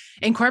 So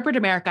in corporate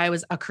America, I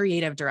was a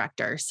creative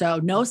director. So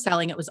no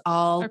selling. It was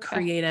all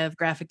creative,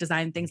 graphic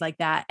design, things like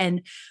that.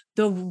 And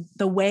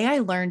the way I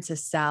learned to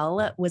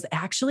sell was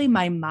actually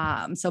my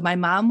mom. So my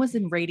mom was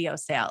in radio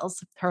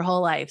sales her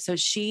whole life. So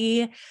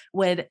she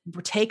would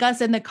take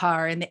us in the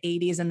car in the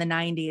 80s and the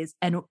 90s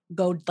and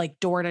go like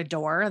door to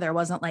door. There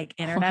wasn't like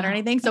internet or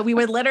anything. So we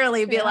would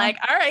literally be like,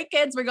 all right,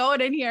 kids, we're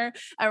going in here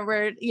and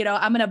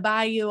I'm going to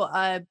buy you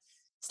a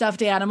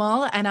stuffed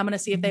animal and I'm going to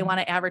see if they want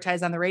to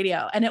advertise on the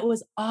radio. And it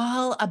was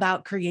all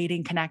about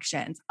creating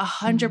connections,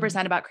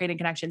 100% about creating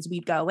connections.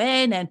 We'd go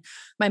in and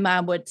my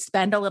mom would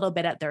spend a little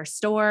bit at their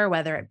store,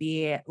 whether it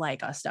be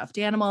like a stuffed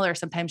animal or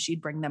sometimes she'd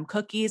bring them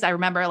cookies. I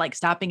remember like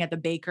stopping at the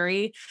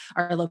bakery,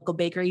 our local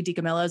bakery,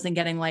 DiCamillo's, and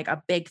getting like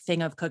a big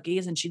thing of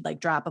cookies and she'd like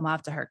drop them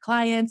off to her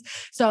clients.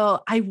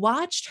 So I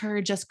watched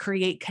her just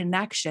create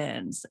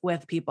connections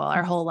with people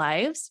our whole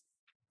lives.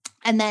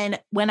 And then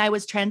when I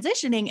was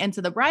transitioning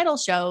into the bridal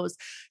shows,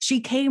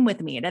 she came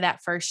with me to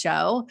that first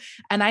show.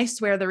 And I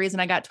swear the reason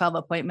I got 12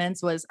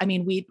 appointments was, I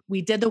mean,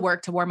 we did the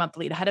work to warm up the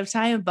lead ahead of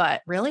time,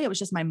 but really it was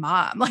just my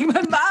mom. Like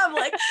my mom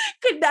like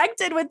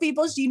connected with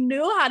people. She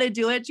knew how to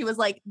do it. She was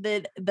like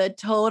the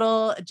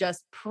total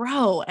just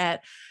pro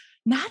at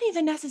not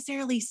even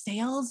necessarily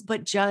sales,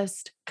 but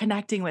just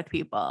connecting with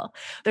people.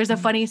 There's a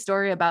funny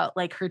story about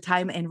like her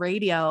time in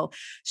radio.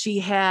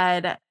 She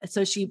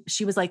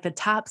was like the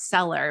top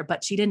seller,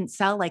 but she didn't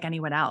sell like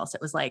anyone else.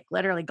 It was like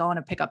literally going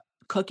to pick up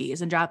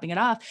cookies and dropping it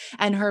off.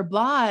 And her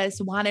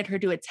boss wanted her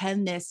to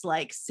attend this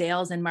like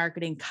sales and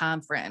marketing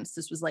conference.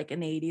 This was like in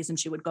the 80s and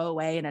she would go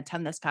away and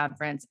attend this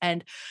conference.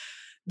 And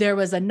there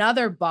was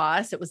another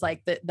boss. It was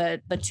like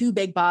the two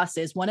big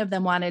bosses. One of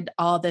them wanted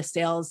all the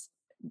sales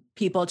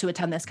people to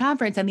attend this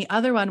conference. And the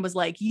other one was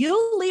like,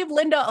 you leave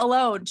Linda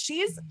alone.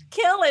 She's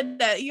killing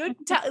it. You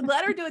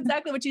let her do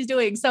exactly what she's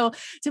doing. So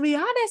to be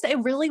honest,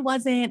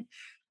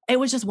 it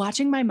was just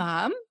watching my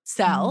mom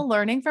sell,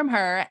 learning from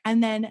her.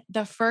 And then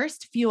the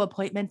first few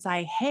appointments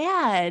I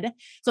had,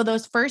 so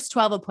those first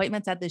 12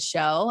 appointments at the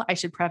show, I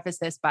should preface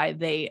this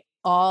by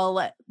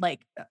all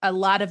like a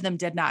lot of them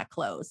did not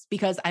close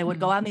because I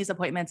would go on these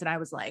appointments and I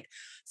was like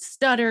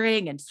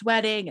stuttering and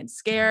sweating and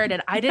scared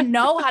and I didn't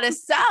know how to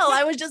sell.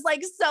 I was just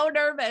like so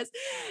nervous.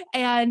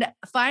 And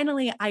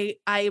finally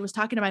I was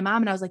talking to my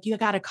mom and I was like, you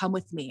got to come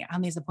with me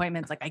on these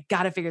appointments. Like I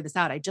got to figure this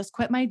out. I just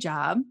quit my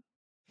job.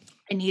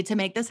 I need to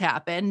make this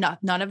happen.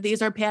 None of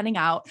these are panning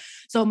out.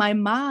 So my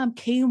mom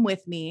came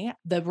with me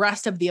the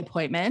rest of the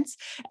appointments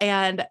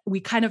and we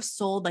kind of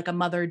sold like a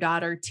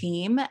mother-daughter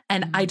team.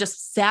 And I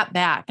just sat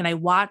back and I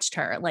watched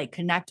her like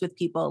connect with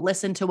people,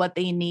 listen to what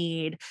they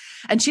need.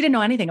 And she didn't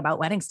know anything about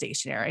wedding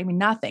stationery. I mean,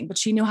 nothing, but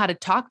she knew how to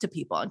talk to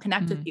people and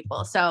connect with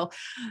people. So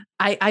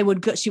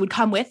she would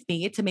come with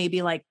me to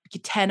maybe like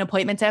 10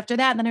 appointments after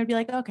that. And then I'd be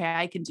like, okay,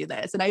 I can do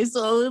this. And I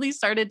slowly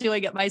started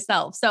doing it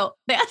myself. So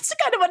that's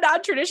kind of a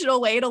non-traditional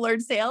way to learn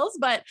learn sales,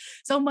 but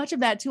so much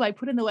of that too, I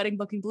put in the wedding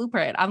booking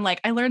blueprint. I'm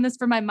like, I learned this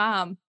from my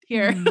mom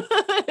here.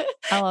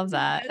 I love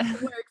that.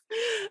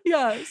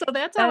 Yeah. So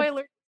that's how I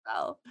learned to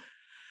sell.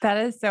 That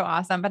is so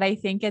awesome. But I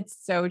think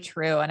it's so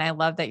true. And I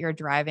love that your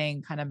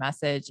driving kind of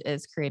message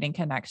is creating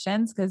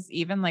connections. Cause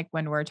even like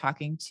when we're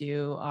talking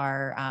to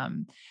our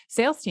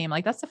sales team,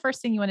 like that's the first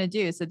thing you want to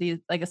do. So these,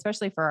 like,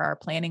 especially for our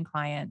planning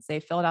clients, they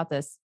filled out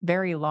this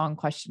very long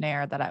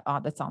questionnaire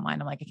that's online.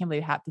 I'm like, I can't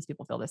believe half these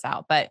people fill this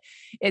out, but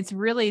it's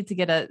really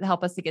to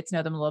help us to get to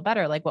know them a little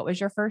better. Like, what was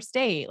your first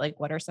date? Like,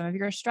 what are some of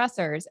your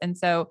stressors? And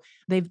so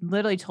they've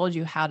literally told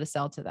you how to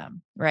sell to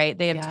them, right?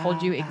 They have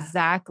told you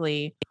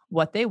exactly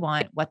what they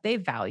want, what they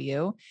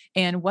value,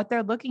 and what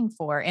they're looking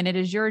for. And it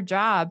is your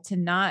job to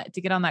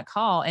get on that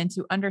call and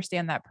to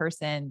understand that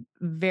person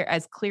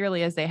as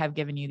clearly as they have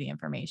given you the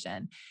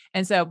information.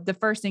 And so the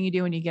first thing you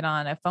do when you get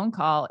on a phone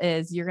call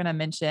is you're going to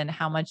mention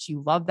how much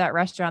you love that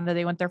restaurant that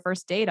they went their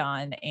first date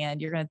on.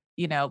 And you're going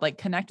to, like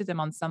connect with them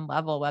on some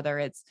level, whether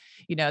it's,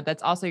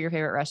 that's also your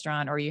favorite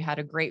restaurant, or you had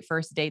a great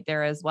first date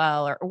there as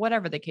well, or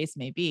whatever the case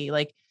may be.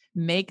 Like,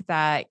 make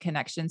that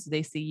connection so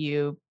they see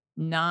you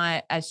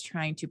not as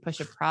trying to push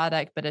a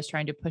product, but as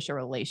trying to push a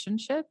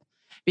relationship,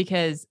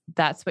 because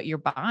that's what you're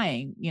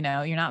buying.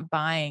 You're not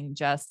buying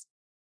just,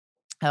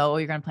 oh,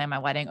 you're going to plan my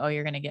wedding. Oh,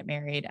 you're going to get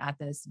married at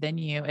this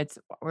venue.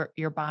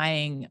 You're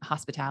buying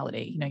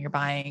hospitality. You're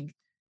buying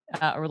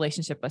a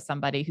relationship with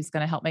somebody who's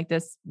going to help make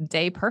this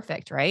day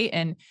perfect. Right.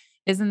 And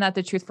isn't that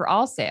the truth for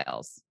all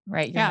sales,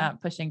 right? You're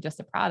not pushing just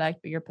a product,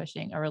 but you're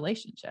pushing a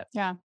relationship.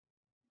 Yeah.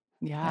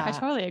 I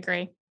totally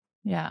agree.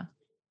 Yeah.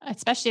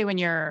 Especially when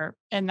you're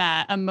in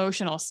that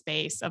emotional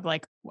space of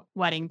like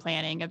wedding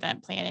planning,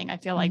 event planning. I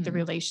feel like the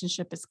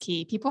relationship is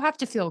key. People have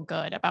to feel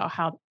good about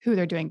who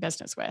they're doing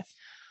business with.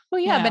 Well,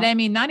 yeah, but I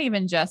mean, not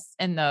even just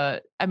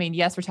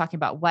yes, we're talking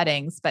about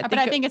weddings, but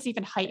I think it's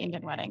even heightened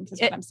in weddings is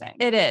what I'm saying.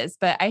 It is.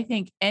 But I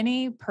think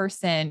any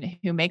person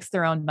who makes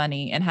their own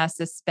money and has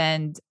to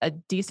spend a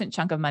decent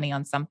chunk of money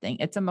on something,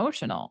 it's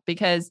emotional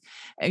because,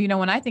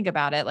 when I think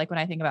about it, like when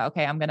I think about,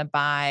 okay, I'm going to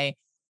buy,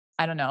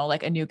 I don't know,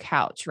 like a new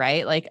couch,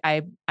 right? Like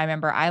I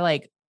remember I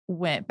like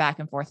went back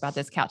and forth about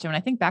this couch. And when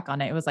I think back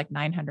on it, it was like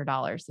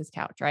 $900, this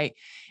couch. Right.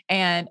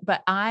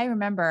 But I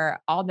remember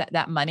all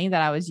that money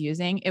that I was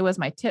using, it was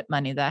my tip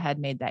money that I had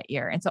made that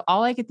year. And so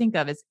all I could think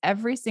of is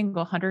every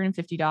single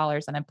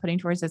 $150 that I'm putting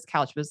towards this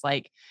couch was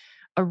like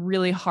a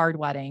really hard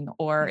wedding,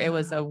 or it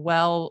was a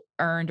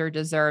well-earned or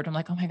deserved. I'm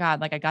like, oh my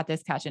God, like I got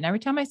this couch. And every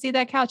time I see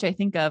that couch, I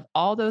think of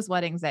all those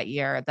weddings that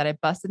year that I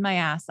busted my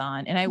ass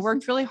on and I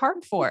worked really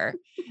hard for.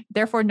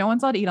 Therefore, no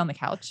one's allowed to eat on the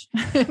couch.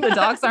 The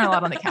dogs aren't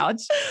allowed on the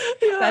couch.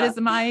 Yeah. That is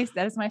my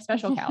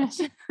special couch.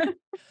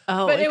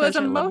 But it was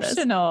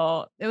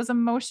emotional. It was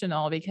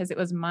emotional because it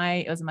was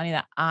money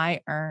that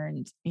I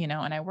earned,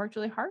 and I worked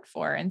really hard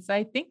for. And so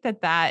I think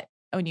that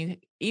when you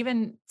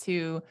even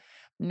to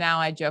now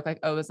I joke like,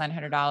 oh, it was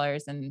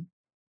 $900 and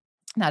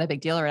not a big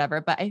deal or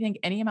whatever. But I think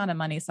any amount of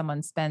money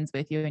someone spends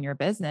with you in your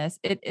business,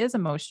 it is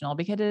emotional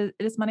because it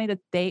is money that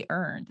they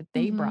earned, that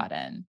they brought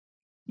in,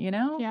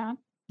 Yeah.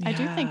 I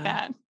do think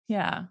that.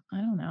 Yeah. I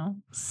don't know.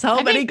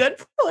 So many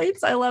good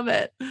points. I love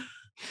it.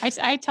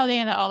 I tell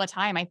Dana all the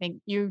time. I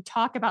think you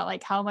talk about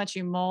like how much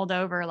you mulled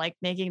over, like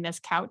making this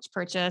couch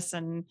purchase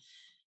and,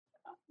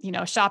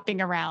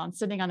 shopping around,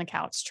 sitting on the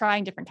couch,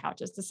 trying different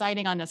couches,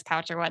 deciding on this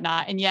couch or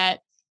whatnot. And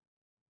yet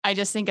I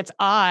just think it's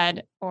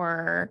odd,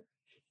 or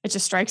it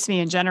just strikes me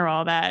in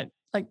general that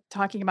like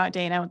talking about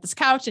Dana with this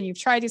couch, and you've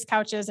tried these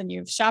couches and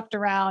you've shopped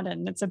around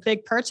and it's a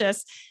big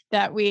purchase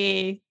that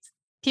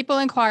people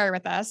inquire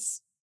with us.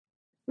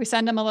 We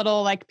send them a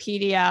little like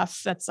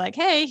PDF that's like,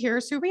 hey,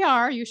 here's who we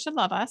are. You should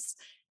love us.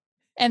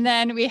 And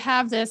then we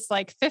have this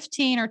like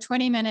 15 or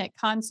 20-minute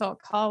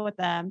consult call with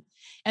them.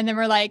 And then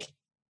we're like,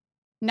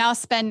 now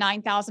spend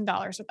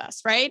 $9,000 with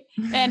us. Right.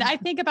 And I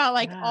think about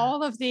like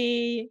all of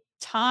the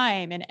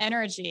time and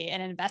energy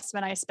and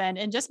investment I spend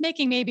in just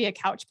making maybe a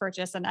couch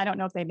purchase. And I don't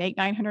know if they make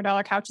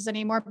 $900 couches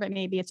anymore, but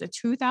maybe it's a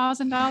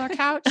 $2,000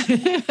 couch,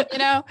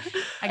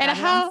 and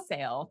how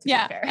sale.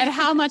 And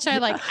how much I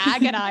like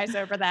agonize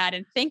over that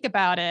and think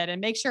about it and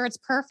make sure it's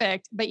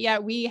perfect. But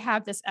yet we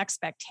have this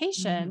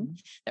expectation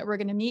that we're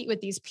going to meet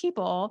with these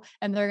people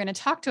and they're going to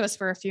talk to us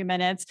for a few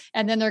minutes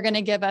and then they're going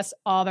to give us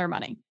all their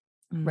money.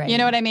 Right. You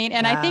know what I mean?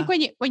 And I think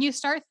when you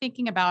start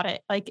thinking about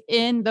it, like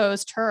in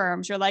those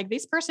terms, you're like,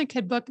 this person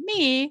could book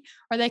me,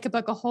 or they could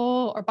book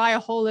buy a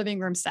whole living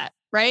room set.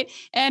 Right.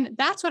 And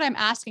that's what I'm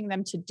asking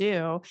them to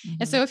do.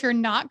 And so if you're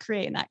not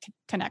creating that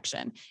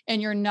connection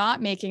and you're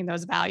not making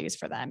those values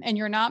for them and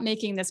you're not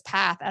making this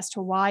path as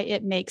to why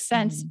it makes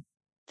sense,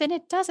 then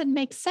it doesn't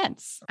make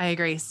sense. I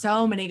agree.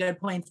 So many good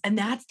points. And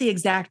that's the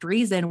exact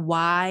reason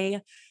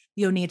why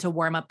you'll need to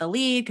warm up the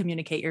lead,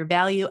 communicate your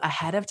value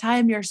ahead of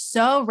time. You're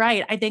so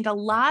right. I think a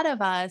lot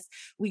of us,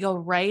 we go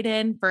right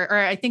in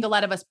I think a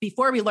lot of us,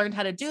 before we learned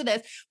how to do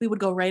this, we would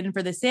go right in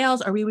for the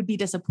sales, or we would be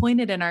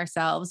disappointed in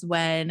ourselves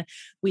when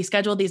we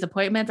scheduled these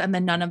appointments and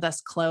then none of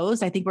us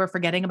closed. I think we're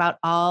forgetting about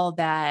all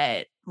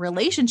that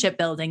relationship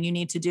building you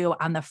need to do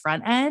on the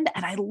front end.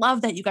 And I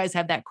love that you guys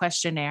have that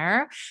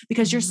questionnaire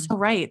because you're so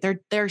right.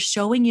 They're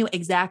showing you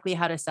exactly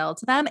how to sell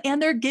to them,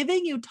 and they're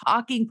giving you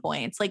talking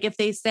points. Like if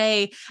they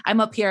say, I'm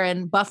up here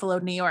in Buffalo,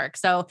 New York.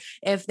 So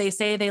if they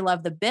say they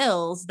love the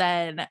Bills,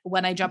 then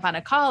when I jump on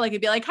a call, I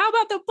could be like, how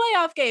about the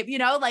playoff game?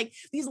 Like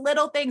these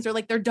little things, or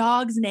like their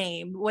dog's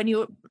name. When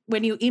you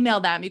email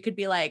them, you could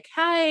be like,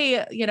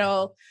 hi,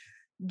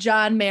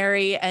 John,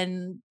 Mary,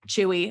 and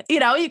Chewy,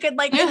 you could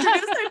like introduce their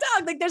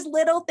dog. Like there's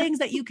little things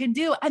that you can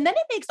do. And then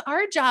it makes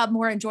our job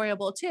more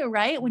enjoyable too,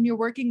 right? When you're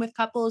working with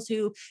couples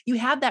who you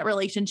have that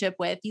relationship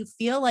with, you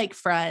feel like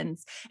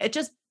friends. It's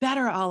just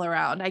better all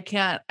around. I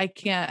can't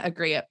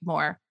agree it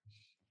more.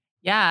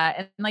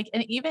 Yeah.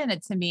 And even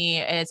to me,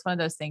 it's one of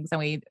those things, and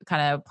we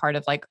kind of part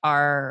of like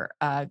our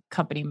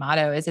company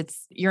motto is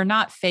you're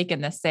not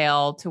faking the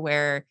sale to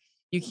where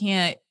you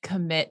can't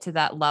commit to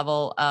that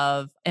level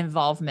of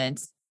involvement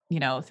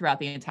throughout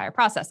the entire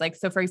process. Like,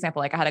 so for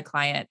example, like I had a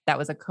client that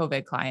was a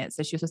COVID client.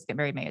 So she was supposed to get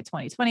married May of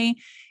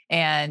 2020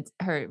 and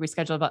her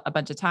rescheduled a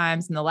bunch of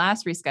times. And the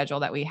last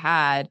reschedule that we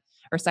had,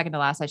 or second to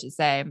last, I should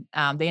say,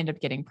 they ended up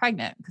getting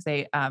pregnant because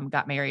they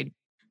got married,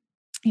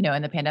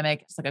 in the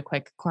pandemic, just like a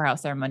quick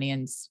courthouse ceremony,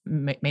 and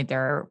made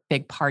their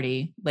big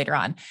party later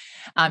on.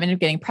 Ended up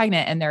getting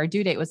pregnant, and their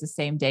due date was the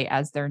same day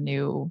as their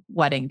new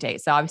wedding date.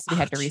 So obviously we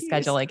had to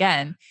reschedule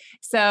again.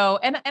 So,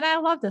 and I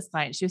love this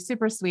client. She was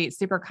super sweet,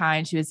 super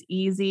kind. She was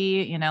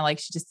easy, like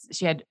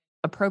she had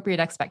appropriate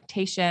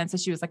expectations. So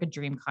she was like a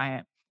dream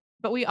client.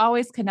 But we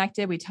always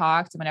connected. We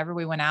talked. Whenever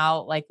we went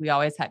out, like we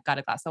always got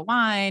a glass of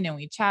wine and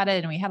we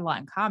chatted, and we had a lot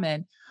in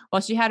common. Well,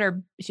 she had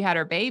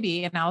her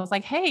baby, and I was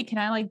like, hey, can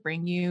I like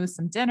bring you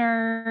some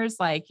dinners?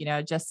 Like,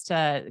 just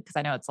cause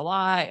I know it's a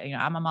lot,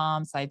 I'm a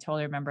mom. So I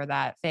totally remember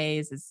that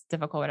phase is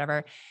difficult,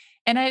 whatever.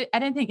 And I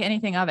didn't think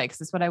anything of it, cause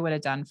it's what I would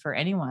have done for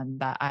anyone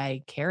that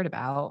I cared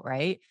about.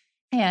 Right.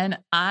 And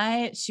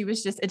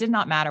it did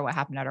not matter what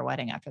happened at her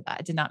wedding after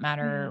that. It did not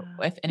matter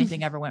if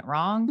anything ever went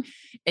wrong.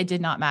 It did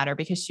not matter,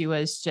 because she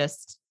was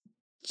just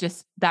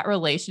that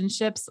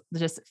relationships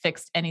just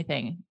fixed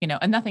anything,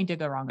 and nothing did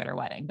go wrong at her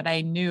wedding. But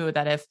I knew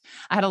that if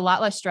I had a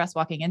lot less stress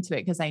walking into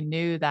it, because I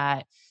knew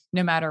that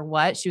no matter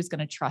what, she was going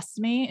to trust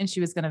me and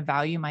she was going to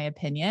value my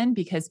opinion,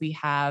 because we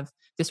have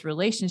this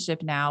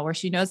relationship now where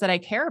she knows that I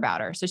care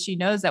about her. So she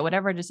knows that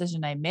whatever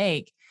decision I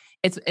make,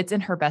 it's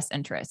in her best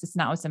interest. It's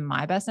not what's in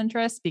my best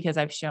interest, because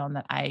I've shown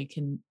that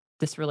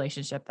this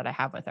relationship that I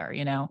have with her,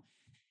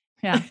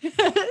 Yeah.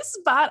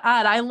 Spot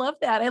on. I love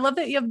that. I love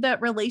that you have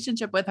that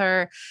relationship with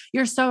her.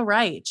 You're so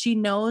right. She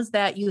knows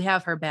that you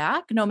have her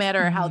back no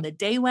matter how the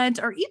day went,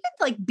 or even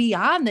like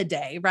beyond the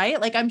day, right?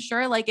 Like I'm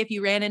sure like if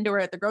you ran into her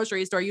at the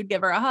grocery store, you'd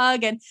give her a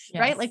hug, and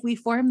right. Like we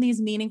form these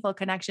meaningful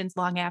connections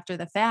long after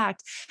the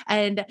fact.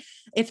 And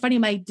it's funny.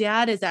 My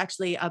dad is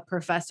actually a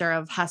professor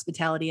of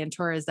hospitality and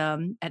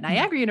tourism at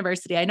Niagara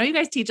University. I know you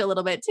guys teach a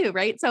little bit too,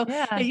 right? So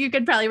you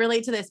could probably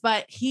relate to this,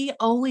 but he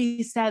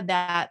always said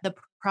that the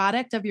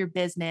product of your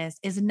business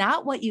is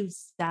not what you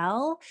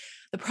sell.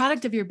 The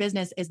product of your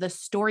business is the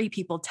story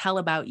people tell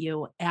about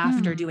you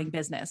after doing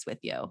business with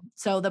you.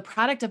 So the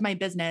product of my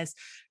business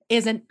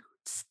isn't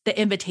the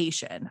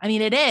invitation. I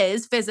mean, it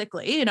is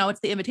physically, it's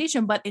the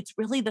invitation, but it's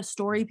really the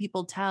story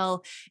people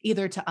tell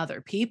either to other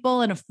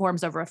people in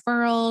forms of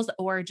referrals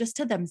or just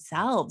to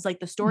themselves. Like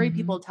the story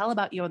people tell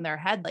about you in their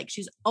head, like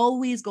she's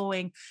always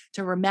going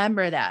to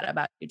remember that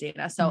about you,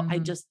 Dana. So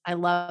I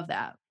love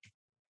that.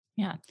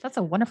 Yeah, that's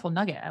a wonderful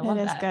nugget. I love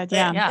that. It is good.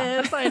 Yeah.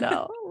 Yes, I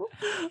know.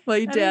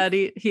 My dad,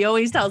 he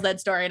always tells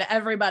that story to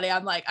everybody.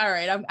 I'm like, all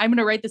right, I'm going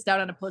to write this down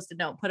on a Post-it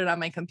note, put it on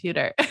my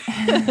computer.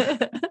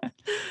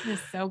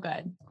 It's so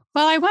good.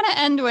 Well, I want to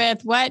end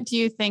with, what do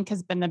you think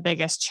has been the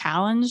biggest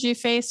challenge you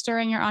faced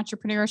during your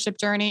entrepreneurship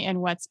journey,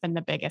 and what's been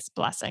the biggest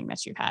blessing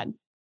that you've had?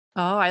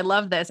 Oh, I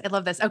love this.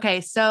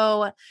 Okay.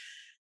 So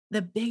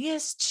the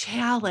biggest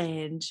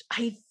challenge,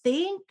 I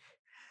think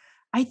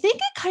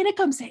it kind of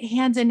comes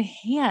hands in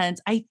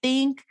hand. I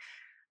think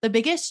the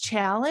biggest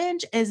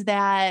challenge is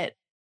that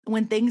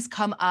when things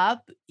come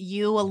up,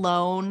 you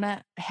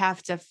alone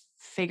have to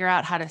figure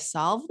out how to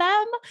solve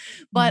them.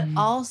 But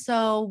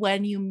also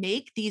when you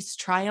make these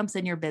triumphs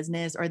in your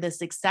business or the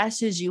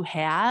successes you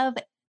have,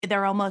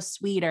 they're almost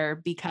sweeter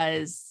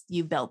because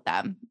you built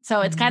them.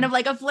 So it's kind of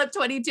like a flip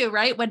 22,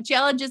 right? When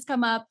challenges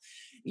come up,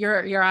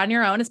 you're on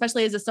your own,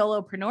 especially as a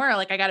solopreneur.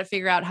 Like I got to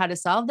figure out how to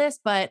solve this,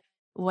 but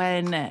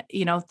when,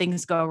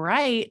 things go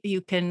right,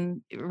 you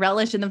can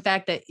relish in the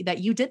fact that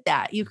you did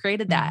that, you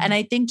created that. And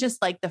I think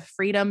just like the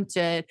freedom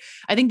I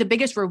think the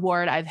biggest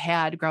reward I've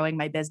had growing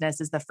my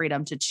business is the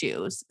freedom to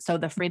choose. So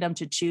the freedom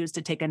to choose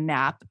to take a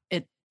nap,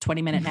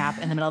 20-minute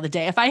nap in the middle of the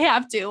day if I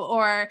have to,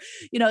 or,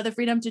 the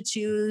freedom to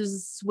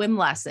choose swim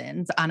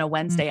lessons on a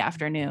Wednesday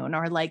afternoon,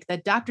 or like the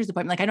doctor's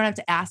appointment. Like I don't have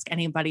to ask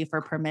anybody for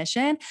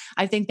permission.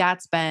 I think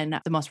that's been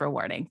the most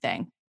rewarding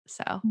thing.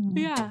 So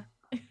yeah.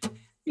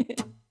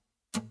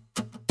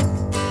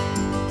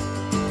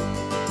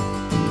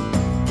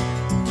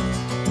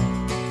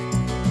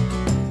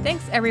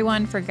 Thanks,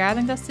 everyone, for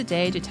gathering with us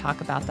today to talk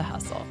about the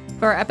hustle.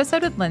 For our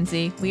episode with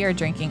Lindsay, we are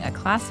drinking a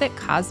classic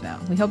Cosmo.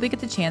 We hope we get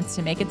the chance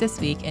to make it this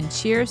week, and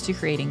cheers to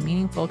creating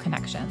meaningful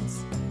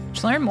connections.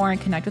 To learn more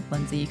and connect with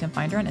Lindsay, you can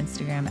find her on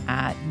Instagram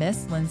at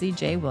Miss Lindsay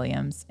J.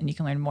 Williams, and you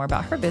can learn more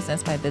about her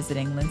business by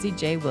visiting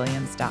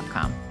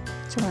lindsayjwilliams.com.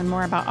 To learn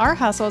more about our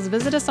hustles,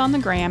 visit us on the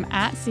gram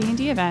at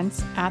C&D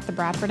Events, at the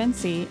Bradford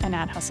NC, and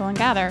at Hustle and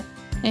Gather.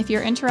 And if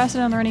you're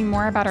interested in learning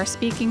more about our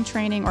speaking,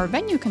 training, or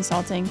venue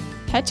consulting,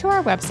 head to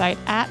our website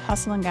at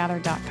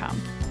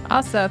hustleandgather.com.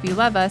 Also, if you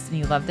love us and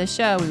you love this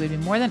show, we would be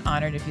more than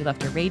honored if you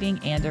left a rating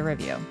and a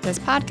review. This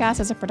podcast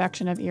is a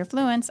production of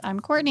Earfluence. I'm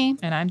Courtney.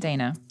 And I'm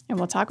Dana. And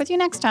we'll talk with you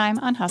next time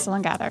on Hustle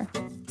and Gather.